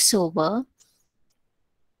checks over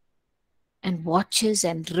and watches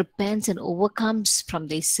and repents and overcomes from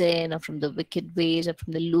their sin or from the wicked ways or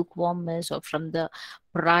from the lukewarmness or from the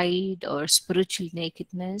pride or spiritual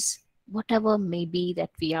nakedness, whatever may be that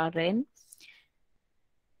we are in.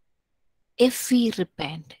 If we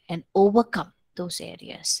repent and overcome those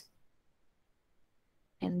areas,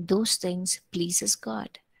 and those things pleases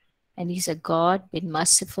God. And he's a God, been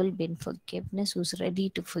merciful, been forgiveness, who's ready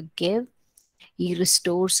to forgive. He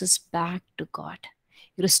restores us back to God.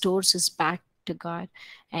 He restores us back to God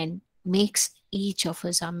and makes each of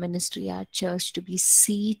us, our ministry, our church, to be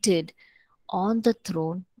seated on the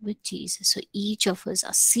throne with Jesus. So each of us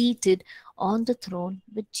are seated on the throne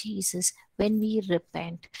with Jesus when we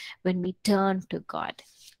repent, when we turn to God.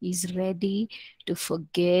 He's ready to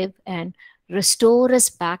forgive and restore us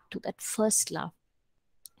back to that first love.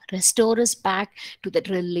 Restore us back to that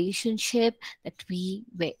relationship that we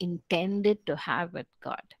were intended to have with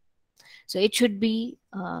God. So it should be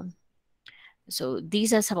so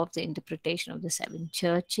these are some of the interpretation of the seven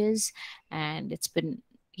churches, and it's been,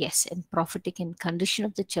 yes, and prophetic and condition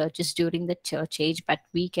of the churches during the church age, but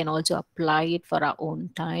we can also apply it for our own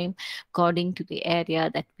time according to the area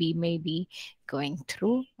that we may be going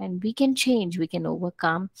through, and we can change, we can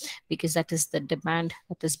overcome, because that is the demand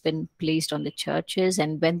that has been placed on the churches.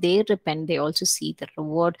 And when they repent, they also see the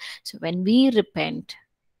reward. So when we repent,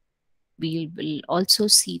 we will also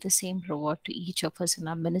see the same reward to each of us in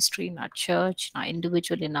our ministry, in our church, in our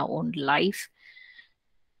individual, in our own life.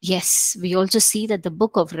 Yes, we also see that the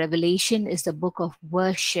book of Revelation is the book of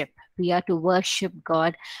worship. We are to worship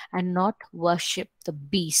God and not worship the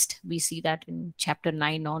beast. We see that in chapter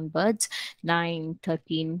 9 onwards, 9,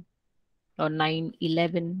 13, or 9,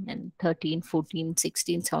 11, and 13, 14,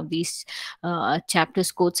 16. Some of these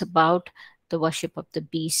chapters quotes about the worship of the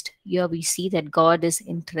beast. Here we see that God is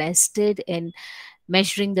interested in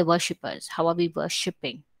measuring the worshippers. How are we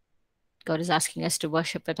worshiping? God is asking us to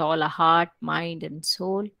worship with all our heart, mind, and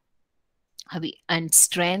soul. And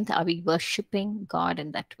strength? Are we worshiping God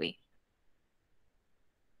in that way?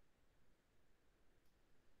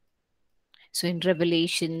 So in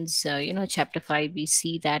Revelations, chapter 5, we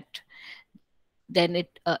see that then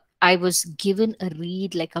I was given a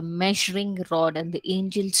reed like a measuring rod, and the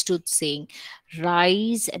angel stood saying,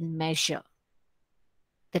 "Rise and measure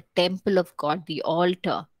the temple of God, the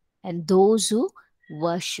altar, and those who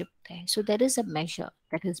worship there." So there is a measure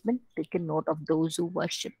that has been taken note of, those who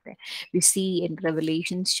worship there. We see in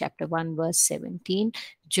Revelations chapter 1, verse 17,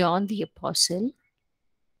 John the apostle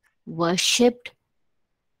worshipped,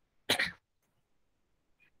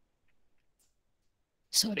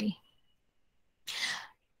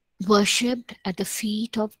 worshipped at the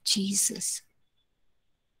feet of Jesus.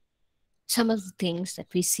 Some of the things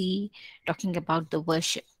that we see talking about the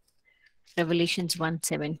worship. Revelations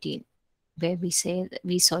 1:17, where we say that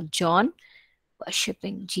we saw John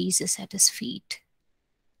worshipping Jesus at his feet.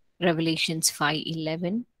 Revelations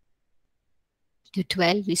 5:11 to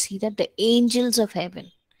 12, we see that the angels of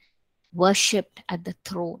heaven worshipped at the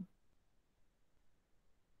throne.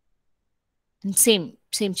 In same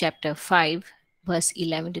chapter 5, verse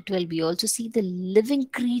 11 to 12, we also see the living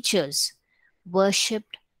creatures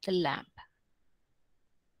worshipped the Lamb.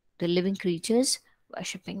 The living creatures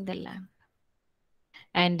worshipping the Lamb.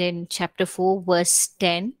 And in chapter 4, verse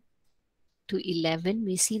 10 to 11,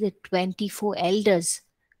 we see the 24 elders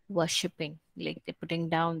worshipping, like they're putting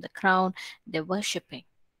down the crown, they're worshipping.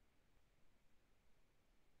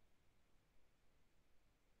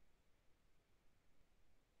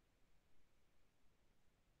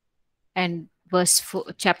 And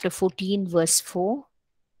chapter 14, verse 4,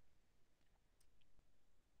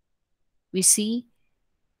 we see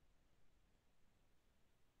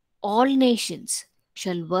all nations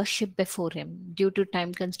shall worship before him. Due to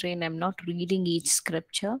time constraint, I'm not reading each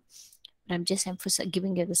scripture, but I'm just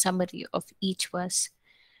giving you the summary of each verse.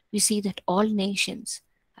 We see that all nations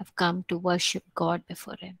have come to worship God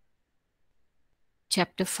before him.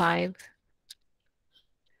 Chapter 5,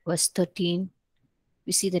 verse 13,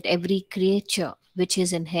 we see that every creature which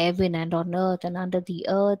is in heaven and on earth and under the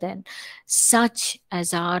earth, and such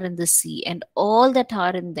as are in the sea, and all that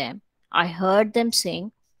are in them, I heard them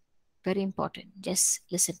saying, very important, just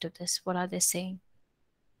listen to this. What are they saying?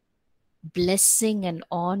 Blessing and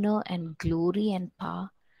honor and glory and power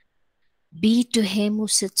be to him who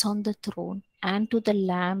sits on the throne and to the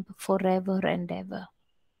Lamb forever and ever.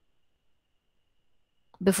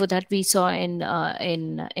 Before that, we saw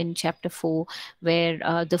in chapter 4,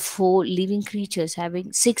 where the 4 living creatures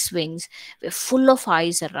having 6 wings were full of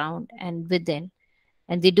eyes around and within,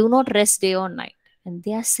 and they do not rest day or night, and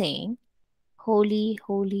they are saying, "Holy,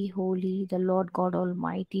 holy, holy, the Lord God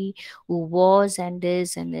Almighty, who was and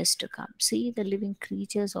is to come." See, the living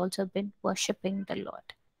creatures also have been worshipping the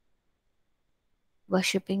Lord,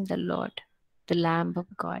 the Lamb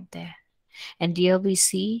of God there. And here we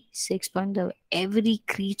see 6 point, every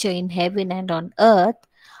creature in heaven and on earth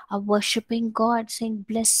are worshipping God, saying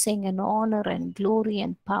blessing and honor and glory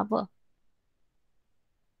and power.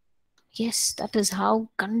 Yes, that is how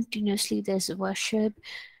continuously there's worship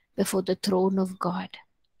before the throne of God.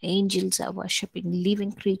 Angels are worshipping,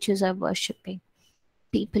 living creatures are worshipping,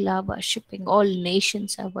 people are worshipping, all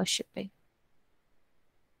nations are worshipping.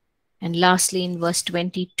 And lastly, in verse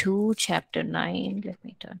 22, chapter 9, let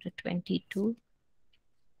me turn to 22.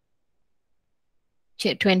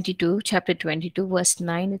 chapter 22, verse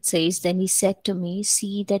 9, it says, "Then he said to me,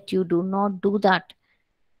 see that you do not do that.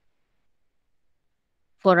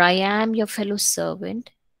 For I am your fellow servant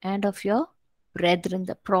and of your brethren,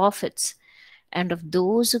 the prophets, and of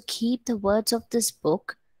those who keep the words of this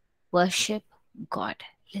book, worship God."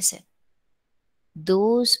 Listen,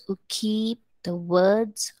 those who keep the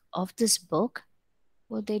words of this book,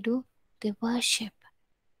 what they do? They worship.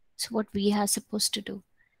 So what we are supposed to do?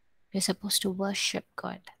 We're supposed to worship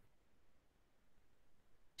God.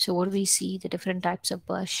 So what do we see? The different types of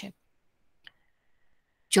worship.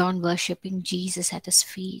 John worshipping Jesus at his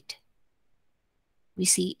feet. We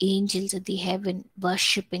see angels in the heaven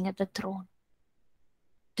worshipping at the throne.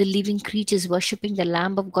 The living creatures worshipping the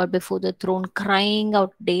Lamb of God before the throne, crying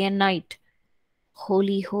out day and night,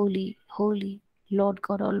 "Holy, holy, holy, Lord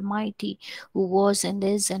God Almighty, who was and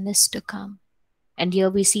is to come." And here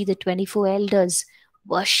we see the 24 elders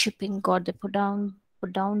worshipping God. They put down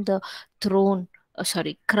the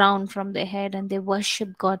crown from their head, and they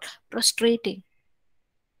worship God, prostrating.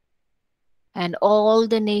 And all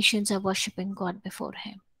the nations are worshipping God before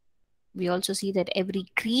him. We also see that every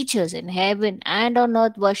creatures in heaven and on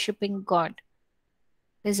earth worshipping God.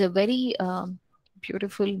 There's a very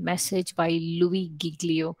beautiful message by Louis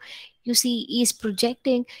Giglio. You see, he's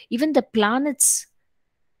projecting even the planets.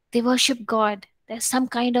 They worship God. There's some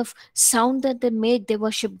kind of sound that they make. They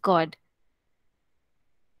worship God.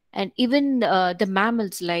 And even the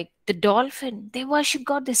mammals, like the dolphin, they worship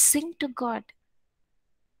God. They sing to God.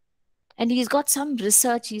 And he's got some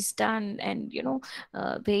research he's done, and I'm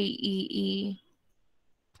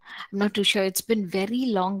not too sure. It's been very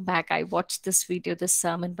long back. I watched this video, this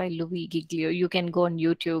sermon by Louis Giglio. You can go on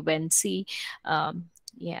YouTube and see.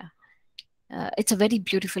 Yeah. It's a very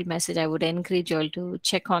beautiful message. I would encourage you all to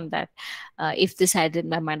check on that. If this had in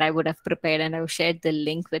my mind, I would have prepared and I have shared the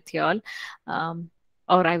link with you all.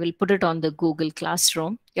 Or I will put it on the Google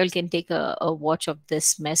Classroom. You all can take a watch of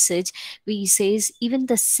this message. He says, even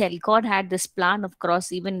the cell, God had this plan of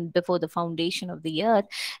cross even before the foundation of the earth.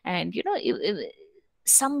 And,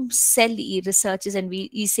 some cell he researches, and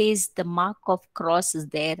he says the mark of cross is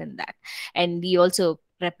there in that. And he also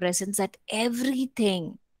represents that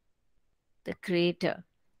everything, the creator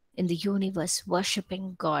in the universe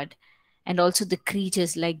worshiping God, and also the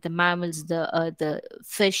creatures like the mammals, the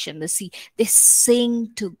fish and the sea, they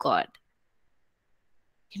sing to God.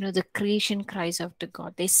 The creation cries out to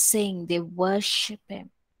God. They sing, they worship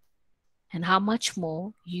him. And how much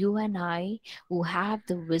more you and I, who have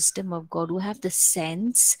the wisdom of God, who have the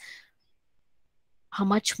sense, how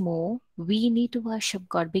much more we need to worship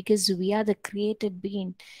God, because we are the created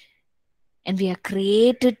being. And we are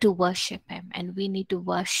created to worship him, and we need to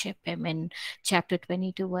worship him. In chapter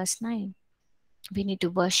 22, verse 9, we need to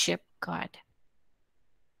worship God.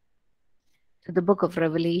 So the book of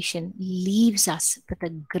Revelation leaves us with a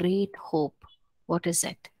great hope. What is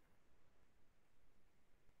it?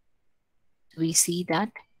 We see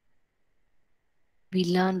that, we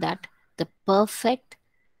learn that the perfect,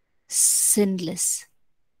 sinless,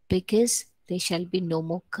 because there shall be no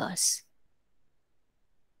more curse.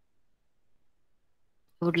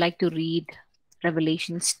 I would like to read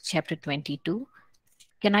Revelations chapter 22.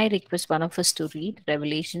 Can I request one of us to read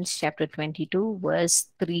Revelations chapter 22, verse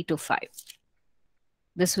 3 to 5?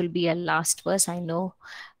 This will be our last verse. I know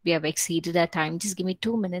we have exceeded our time. Just give me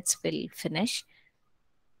 2 minutes. We'll finish.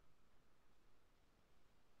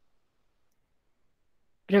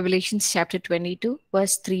 Revelations chapter 22,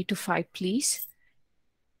 verse 3 to 5, please.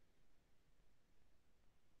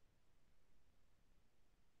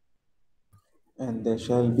 And there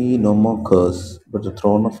shall be no more curse, but the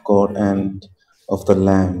throne of God and of the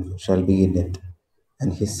Lamb shall be in it,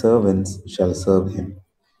 and his servants shall serve him.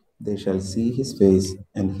 They shall see his face,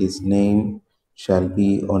 and his name shall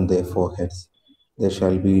be on their foreheads. There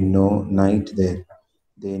shall be no night there.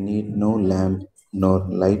 They need no lamp nor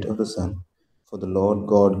light of the sun, for the Lord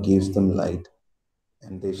God gives them light,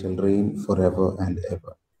 and they shall reign forever and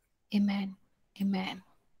ever. Amen. Amen.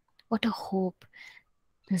 What a hope.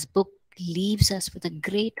 This book leaves us with a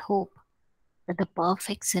great hope that the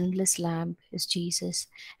perfect sinless Lamb is Jesus,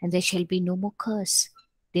 and there shall be no more curse.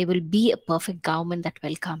 There will be a perfect government that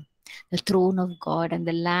will come. The throne of God and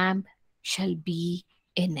the Lamb shall be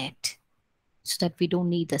in it, so that we don't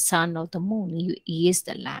need the sun or the moon. He is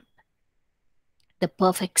the Lamb. The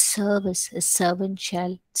perfect service, his servant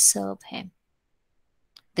shall serve him.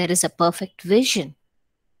 There is a perfect vision.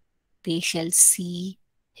 They shall see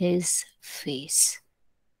his face.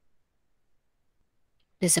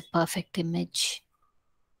 There's a perfect image.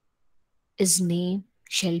 His name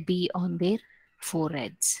shall be on their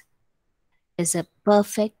foreheads. There's a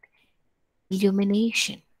perfect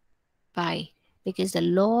illumination. Why? Because the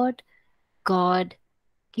Lord God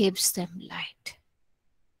gives them light.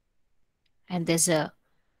 And there's a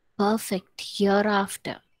perfect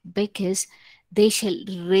hereafter, because they shall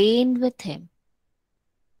reign with him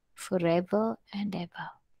forever and ever.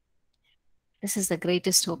 This is the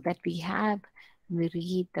greatest hope that we have. We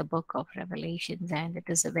read the book of Revelations, and it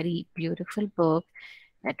is a very beautiful book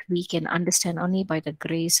that we can understand only by the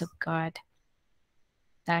grace of God.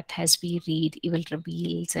 That as we read, He will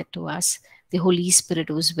reveal it to us. The Holy Spirit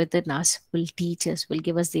who is within us will teach us, will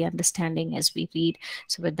give us the understanding as we read.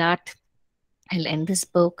 So, with that, I'll end this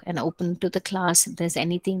book and open to the class. If there's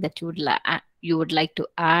anything that you would like to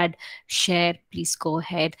add, share, please go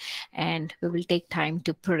ahead, and we will take time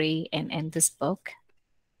to pray and end this book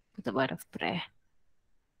with a word of prayer.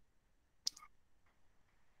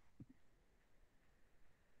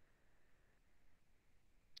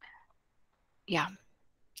 Yeah,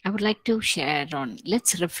 I would like to share on,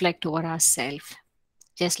 let's reflect over ourselves,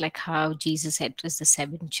 just like how Jesus addressed the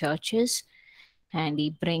 7 churches, and He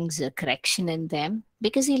brings a correction in them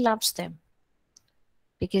because He loves them.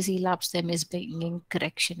 Because He loves them, is bringing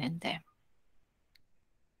correction in them.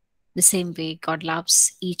 The same way God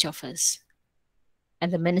loves each of us.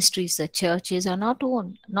 And the ministries, the churches are not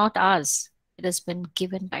ours. It has been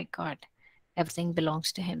given by God. Everything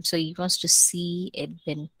belongs to Him. So He wants to see it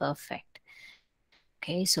been perfect.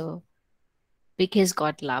 Okay, so because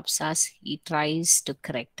God loves us, He tries to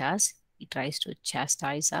correct us. He tries to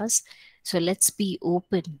chastise us. So let's be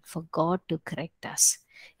open for God to correct us.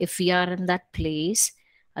 If we are in that place,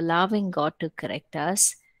 allowing God to correct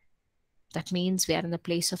us, that means we are in the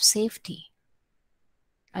place of safety.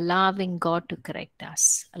 Allowing God to correct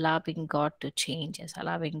us, allowing God to change us,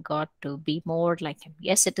 allowing God to be more like Him.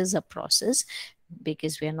 Yes, it is a process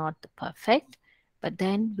because we are not perfect, but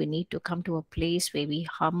then we need to come to a place where we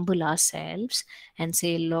humble ourselves and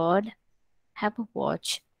say, Lord, have a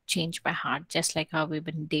watch, change my heart, just like how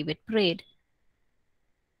even David prayed.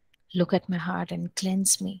 Look at my heart and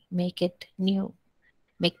cleanse me, make it new,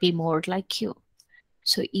 make me more like you.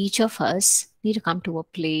 So each of us need to come to a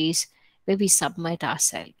place where we submit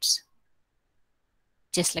ourselves.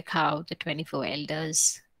 Just like how the 24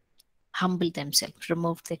 elders humble themselves,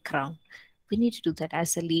 remove their crown. We need to do that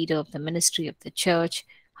as a leader of the ministry of the church.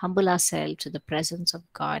 Humble ourselves to the presence of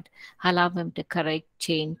God. Allow Him to correct,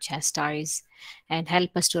 change, chastise, and help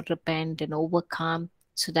us to repent and overcome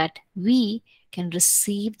so that we can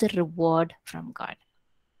receive the reward from God.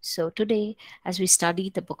 So today, as we study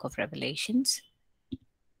the book of Revelations,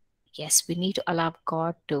 yes, we need to allow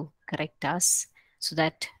God to correct us so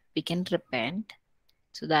that we can repent,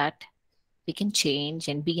 so that we can change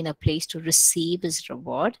and be in a place to receive His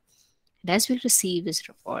reward. And as we receive His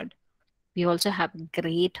reward, we also have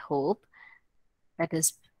great hope that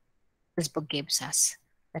is this book gives us,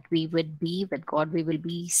 that we would be with God, we will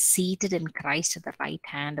be seated in Christ at the right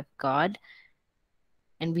hand of God,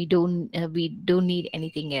 and we don't need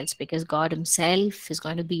anything else, because God Himself is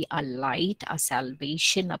going to be our light, our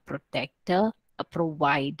salvation, a protector, a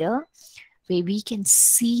provider, where we can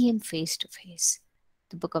see Him face to face.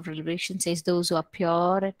 The book of Revelation says those who are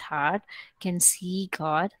pure at heart can see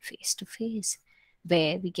God face to face,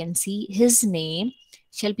 where we can see His name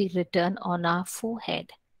shall be written on our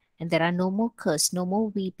forehead. And there are no more curse, no more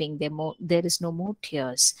weeping, there is no more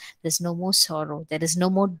tears, there's no more sorrow, there is no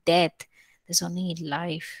more death, there's only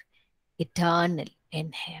life eternal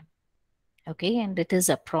in Him. Okay, and it is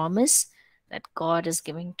a promise that God is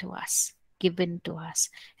given to us,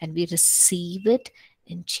 and we receive it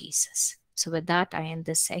in Jesus. So with that, I end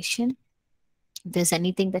this session. If there's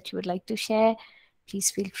anything that you would like to share, please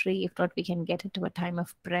feel free. If not, we can get into a time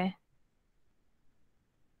of prayer.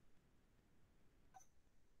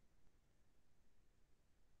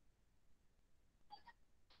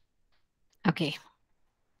 Okay.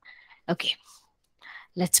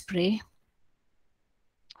 Let's pray.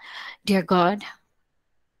 Dear God,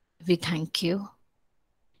 we thank you.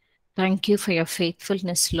 Thank you for your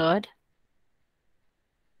faithfulness, Lord.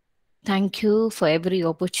 Thank you for every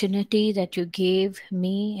opportunity that you gave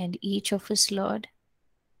me and each of us, Lord.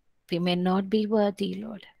 We may not be worthy,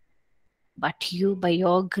 Lord, but you, by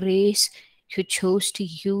your grace, you chose to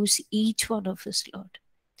use each one of us, Lord.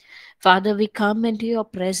 Father, we come into your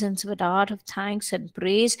presence with a heart of thanks and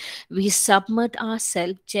praise. We submit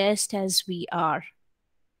ourselves just as we are.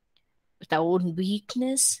 With our own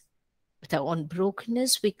weakness, with our own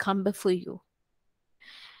brokenness, we come before you.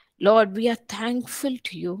 Lord, we are thankful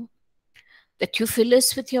to you that you fill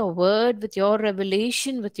us with your word, with your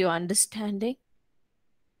revelation, with your understanding.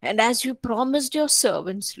 And as you promised your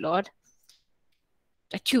servants, Lord,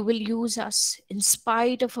 that you will use us in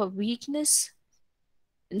spite of our weakness,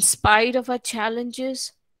 in spite of our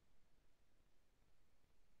challenges,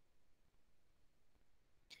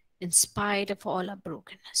 in spite of all our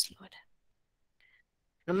brokenness, Lord.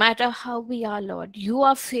 No matter how we are, Lord, you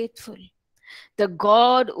are faithful. The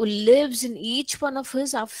God who lives in each one of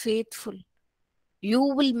us are faithful. You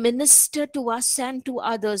will minister to us and to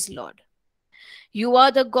others, Lord. You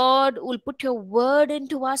are the God who will put your word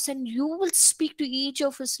into us, and you will speak to each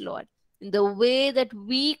of us, Lord, in the way that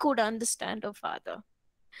we could understand, oh Father.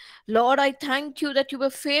 Lord, I thank you that you were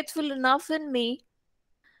faithful enough in me,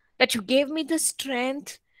 that you gave me the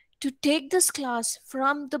strength to take this class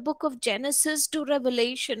from the book of Genesis to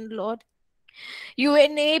Revelation, Lord. You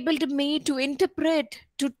enabled me to interpret,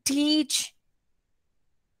 to teach,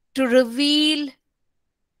 to reveal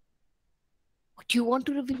what you want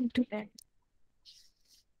to reveal to them.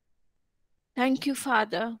 Thank you,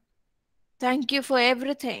 Father. Thank you for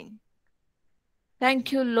everything.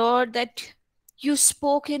 Thank you, Lord, that you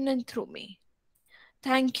spoke in and through me.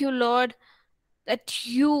 Thank you, Lord, that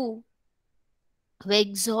you were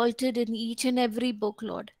exalted in each and every book,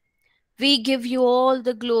 Lord. We give you all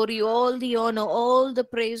the glory, all the honor, all the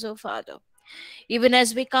praise, oh Father. Even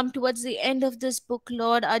as we come towards the end of this book,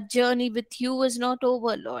 Lord, our journey with you is not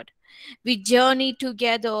over, Lord. We journey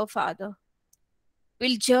together, oh Father.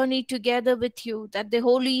 We'll journey together with you, that the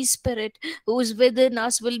Holy Spirit who is within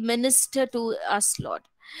us will minister to us, Lord.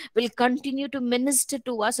 Will continue to minister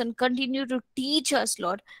to us and continue to teach us,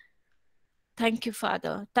 Lord. Thank you,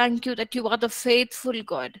 Father. Thank you that you are the faithful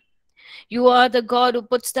God. You are the God who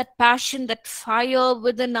puts that passion, that fire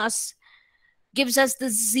within us, gives us the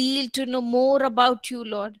zeal to know more about you,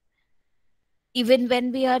 Lord. Even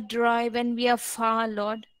when we are dry, when we are far,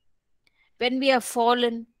 Lord, when we are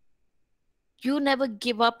fallen, you never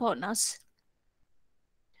give up on us.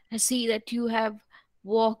 I see that you have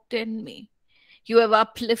walked in me. You have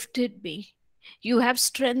uplifted me. You have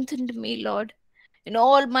strengthened me, Lord. In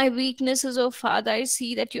all my weaknesses, oh Father, I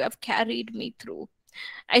see that you have carried me through.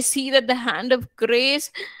 I see that the hand of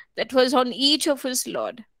grace that was on each of us,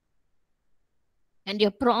 Lord. And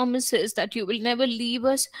your promise is that you will never leave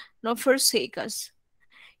us nor forsake us.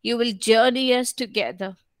 You will journey us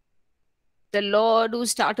together. The Lord who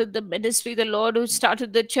started the ministry, the Lord who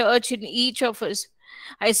started the church in each of us.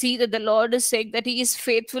 I see that the Lord is saying that He is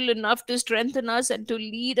faithful enough to strengthen us and to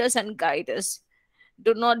lead us and guide us.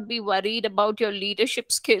 Do not be worried about your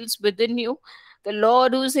leadership skills within you. The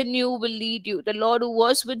Lord who's in you will lead you. The Lord who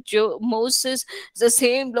was with Moses is the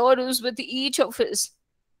same Lord who's with each of us.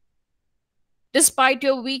 Despite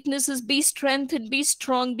your weaknesses, be strengthened, be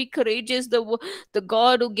strong, be courageous. The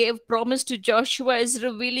God who gave promise to Joshua is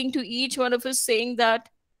revealing to each one of us, saying that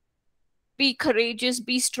be courageous,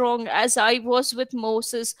 be strong. As I was with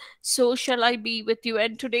Moses, so shall I be with you.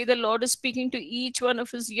 And today the Lord is speaking to each one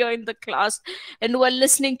of us here in the class and who are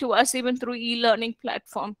listening to us even through e-learning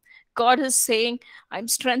platform. God is saying, I'm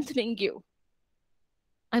strengthening you.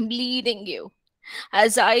 I'm leading you.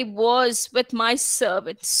 As I was with my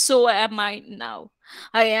servant, so am I now.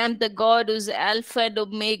 I am the God who's Alpha and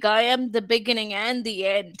Omega. I am the beginning and the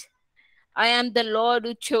end. I am the Lord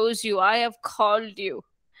who chose you. I have called you.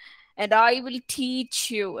 And I will teach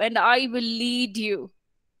you and I will lead you.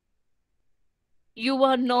 You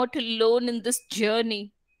are not alone in this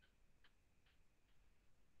journey.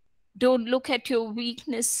 Don't look at your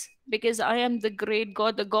weakness, because I am the great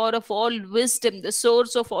God, the God of all wisdom. The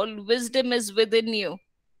source of all wisdom is within you.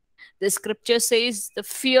 The scripture says the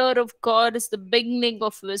fear of God is the beginning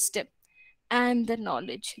of wisdom and the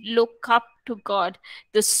knowledge. Look up to God,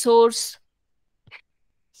 the source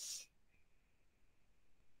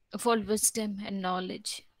of all wisdom and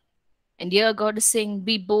knowledge. And here God is saying,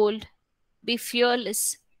 be bold, be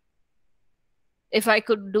fearless. If I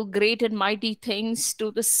could do great and mighty things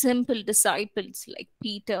to the simple disciples like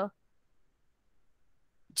Peter,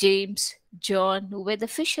 James, John, who were the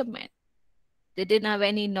fishermen, they didn't have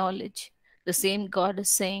any knowledge. The same God is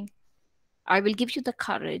saying, I will give you the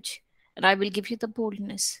courage and I will give you the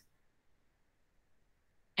boldness.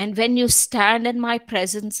 And when you stand in my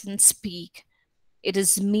presence and speak, it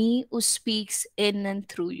is me who speaks in and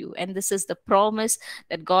through you. And this is the promise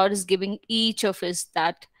that God is giving each of us,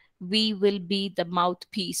 that we will be the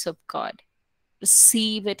mouthpiece of God.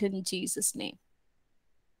 Receive it in Jesus' name.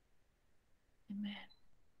 Amen.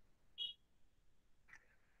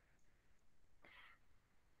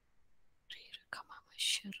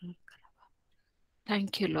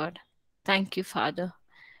 Thank you, Lord. Thank you, Father.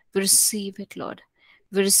 We receive it, Lord.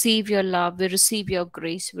 We receive your love. We receive your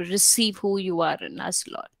grace. We receive who you are in us,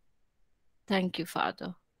 Lord. Thank you,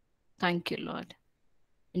 Father. Thank you, Lord.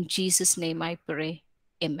 In Jesus' name I pray.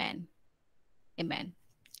 Amen. Amen.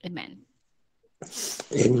 Amen.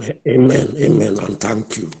 Amen. Amen. Amen. And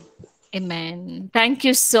thank you. Amen. Thank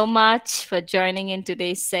you so much for joining in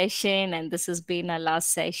today's session. And this has been our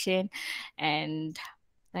last session. And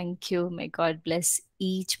thank you. May God bless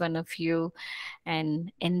each one of you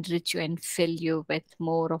and enrich you and fill you with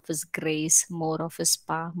more of His grace, more of His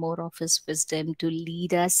power, more of His wisdom to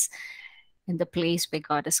lead us in the place where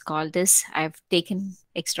God has called us. I've taken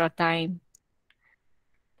extra time.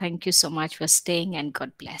 Thank you so much for staying, and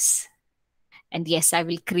God bless. And yes, I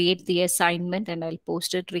will create the assignment and I'll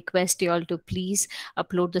post it. Request you all to please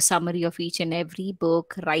upload the summary of each and every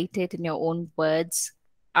book, write it in your own words,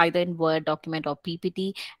 either in Word document or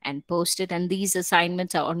PPT, and post it. And these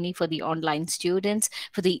assignments are only for the online students.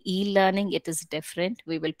 For the e-learning, it is different.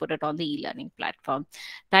 We will put it on the e-learning platform.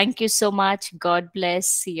 Thank you so much. God bless.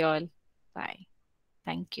 See you all. Bye.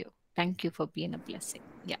 Thank you. Thank you for being a blessing.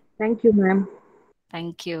 Yeah. Thank you, ma'am.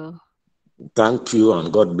 Thank you. Thank you,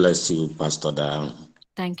 and God bless you, Pastor Diane.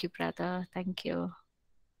 Thank you, brother. Thank you.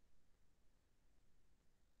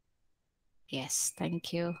 Yes,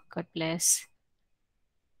 thank you. God bless.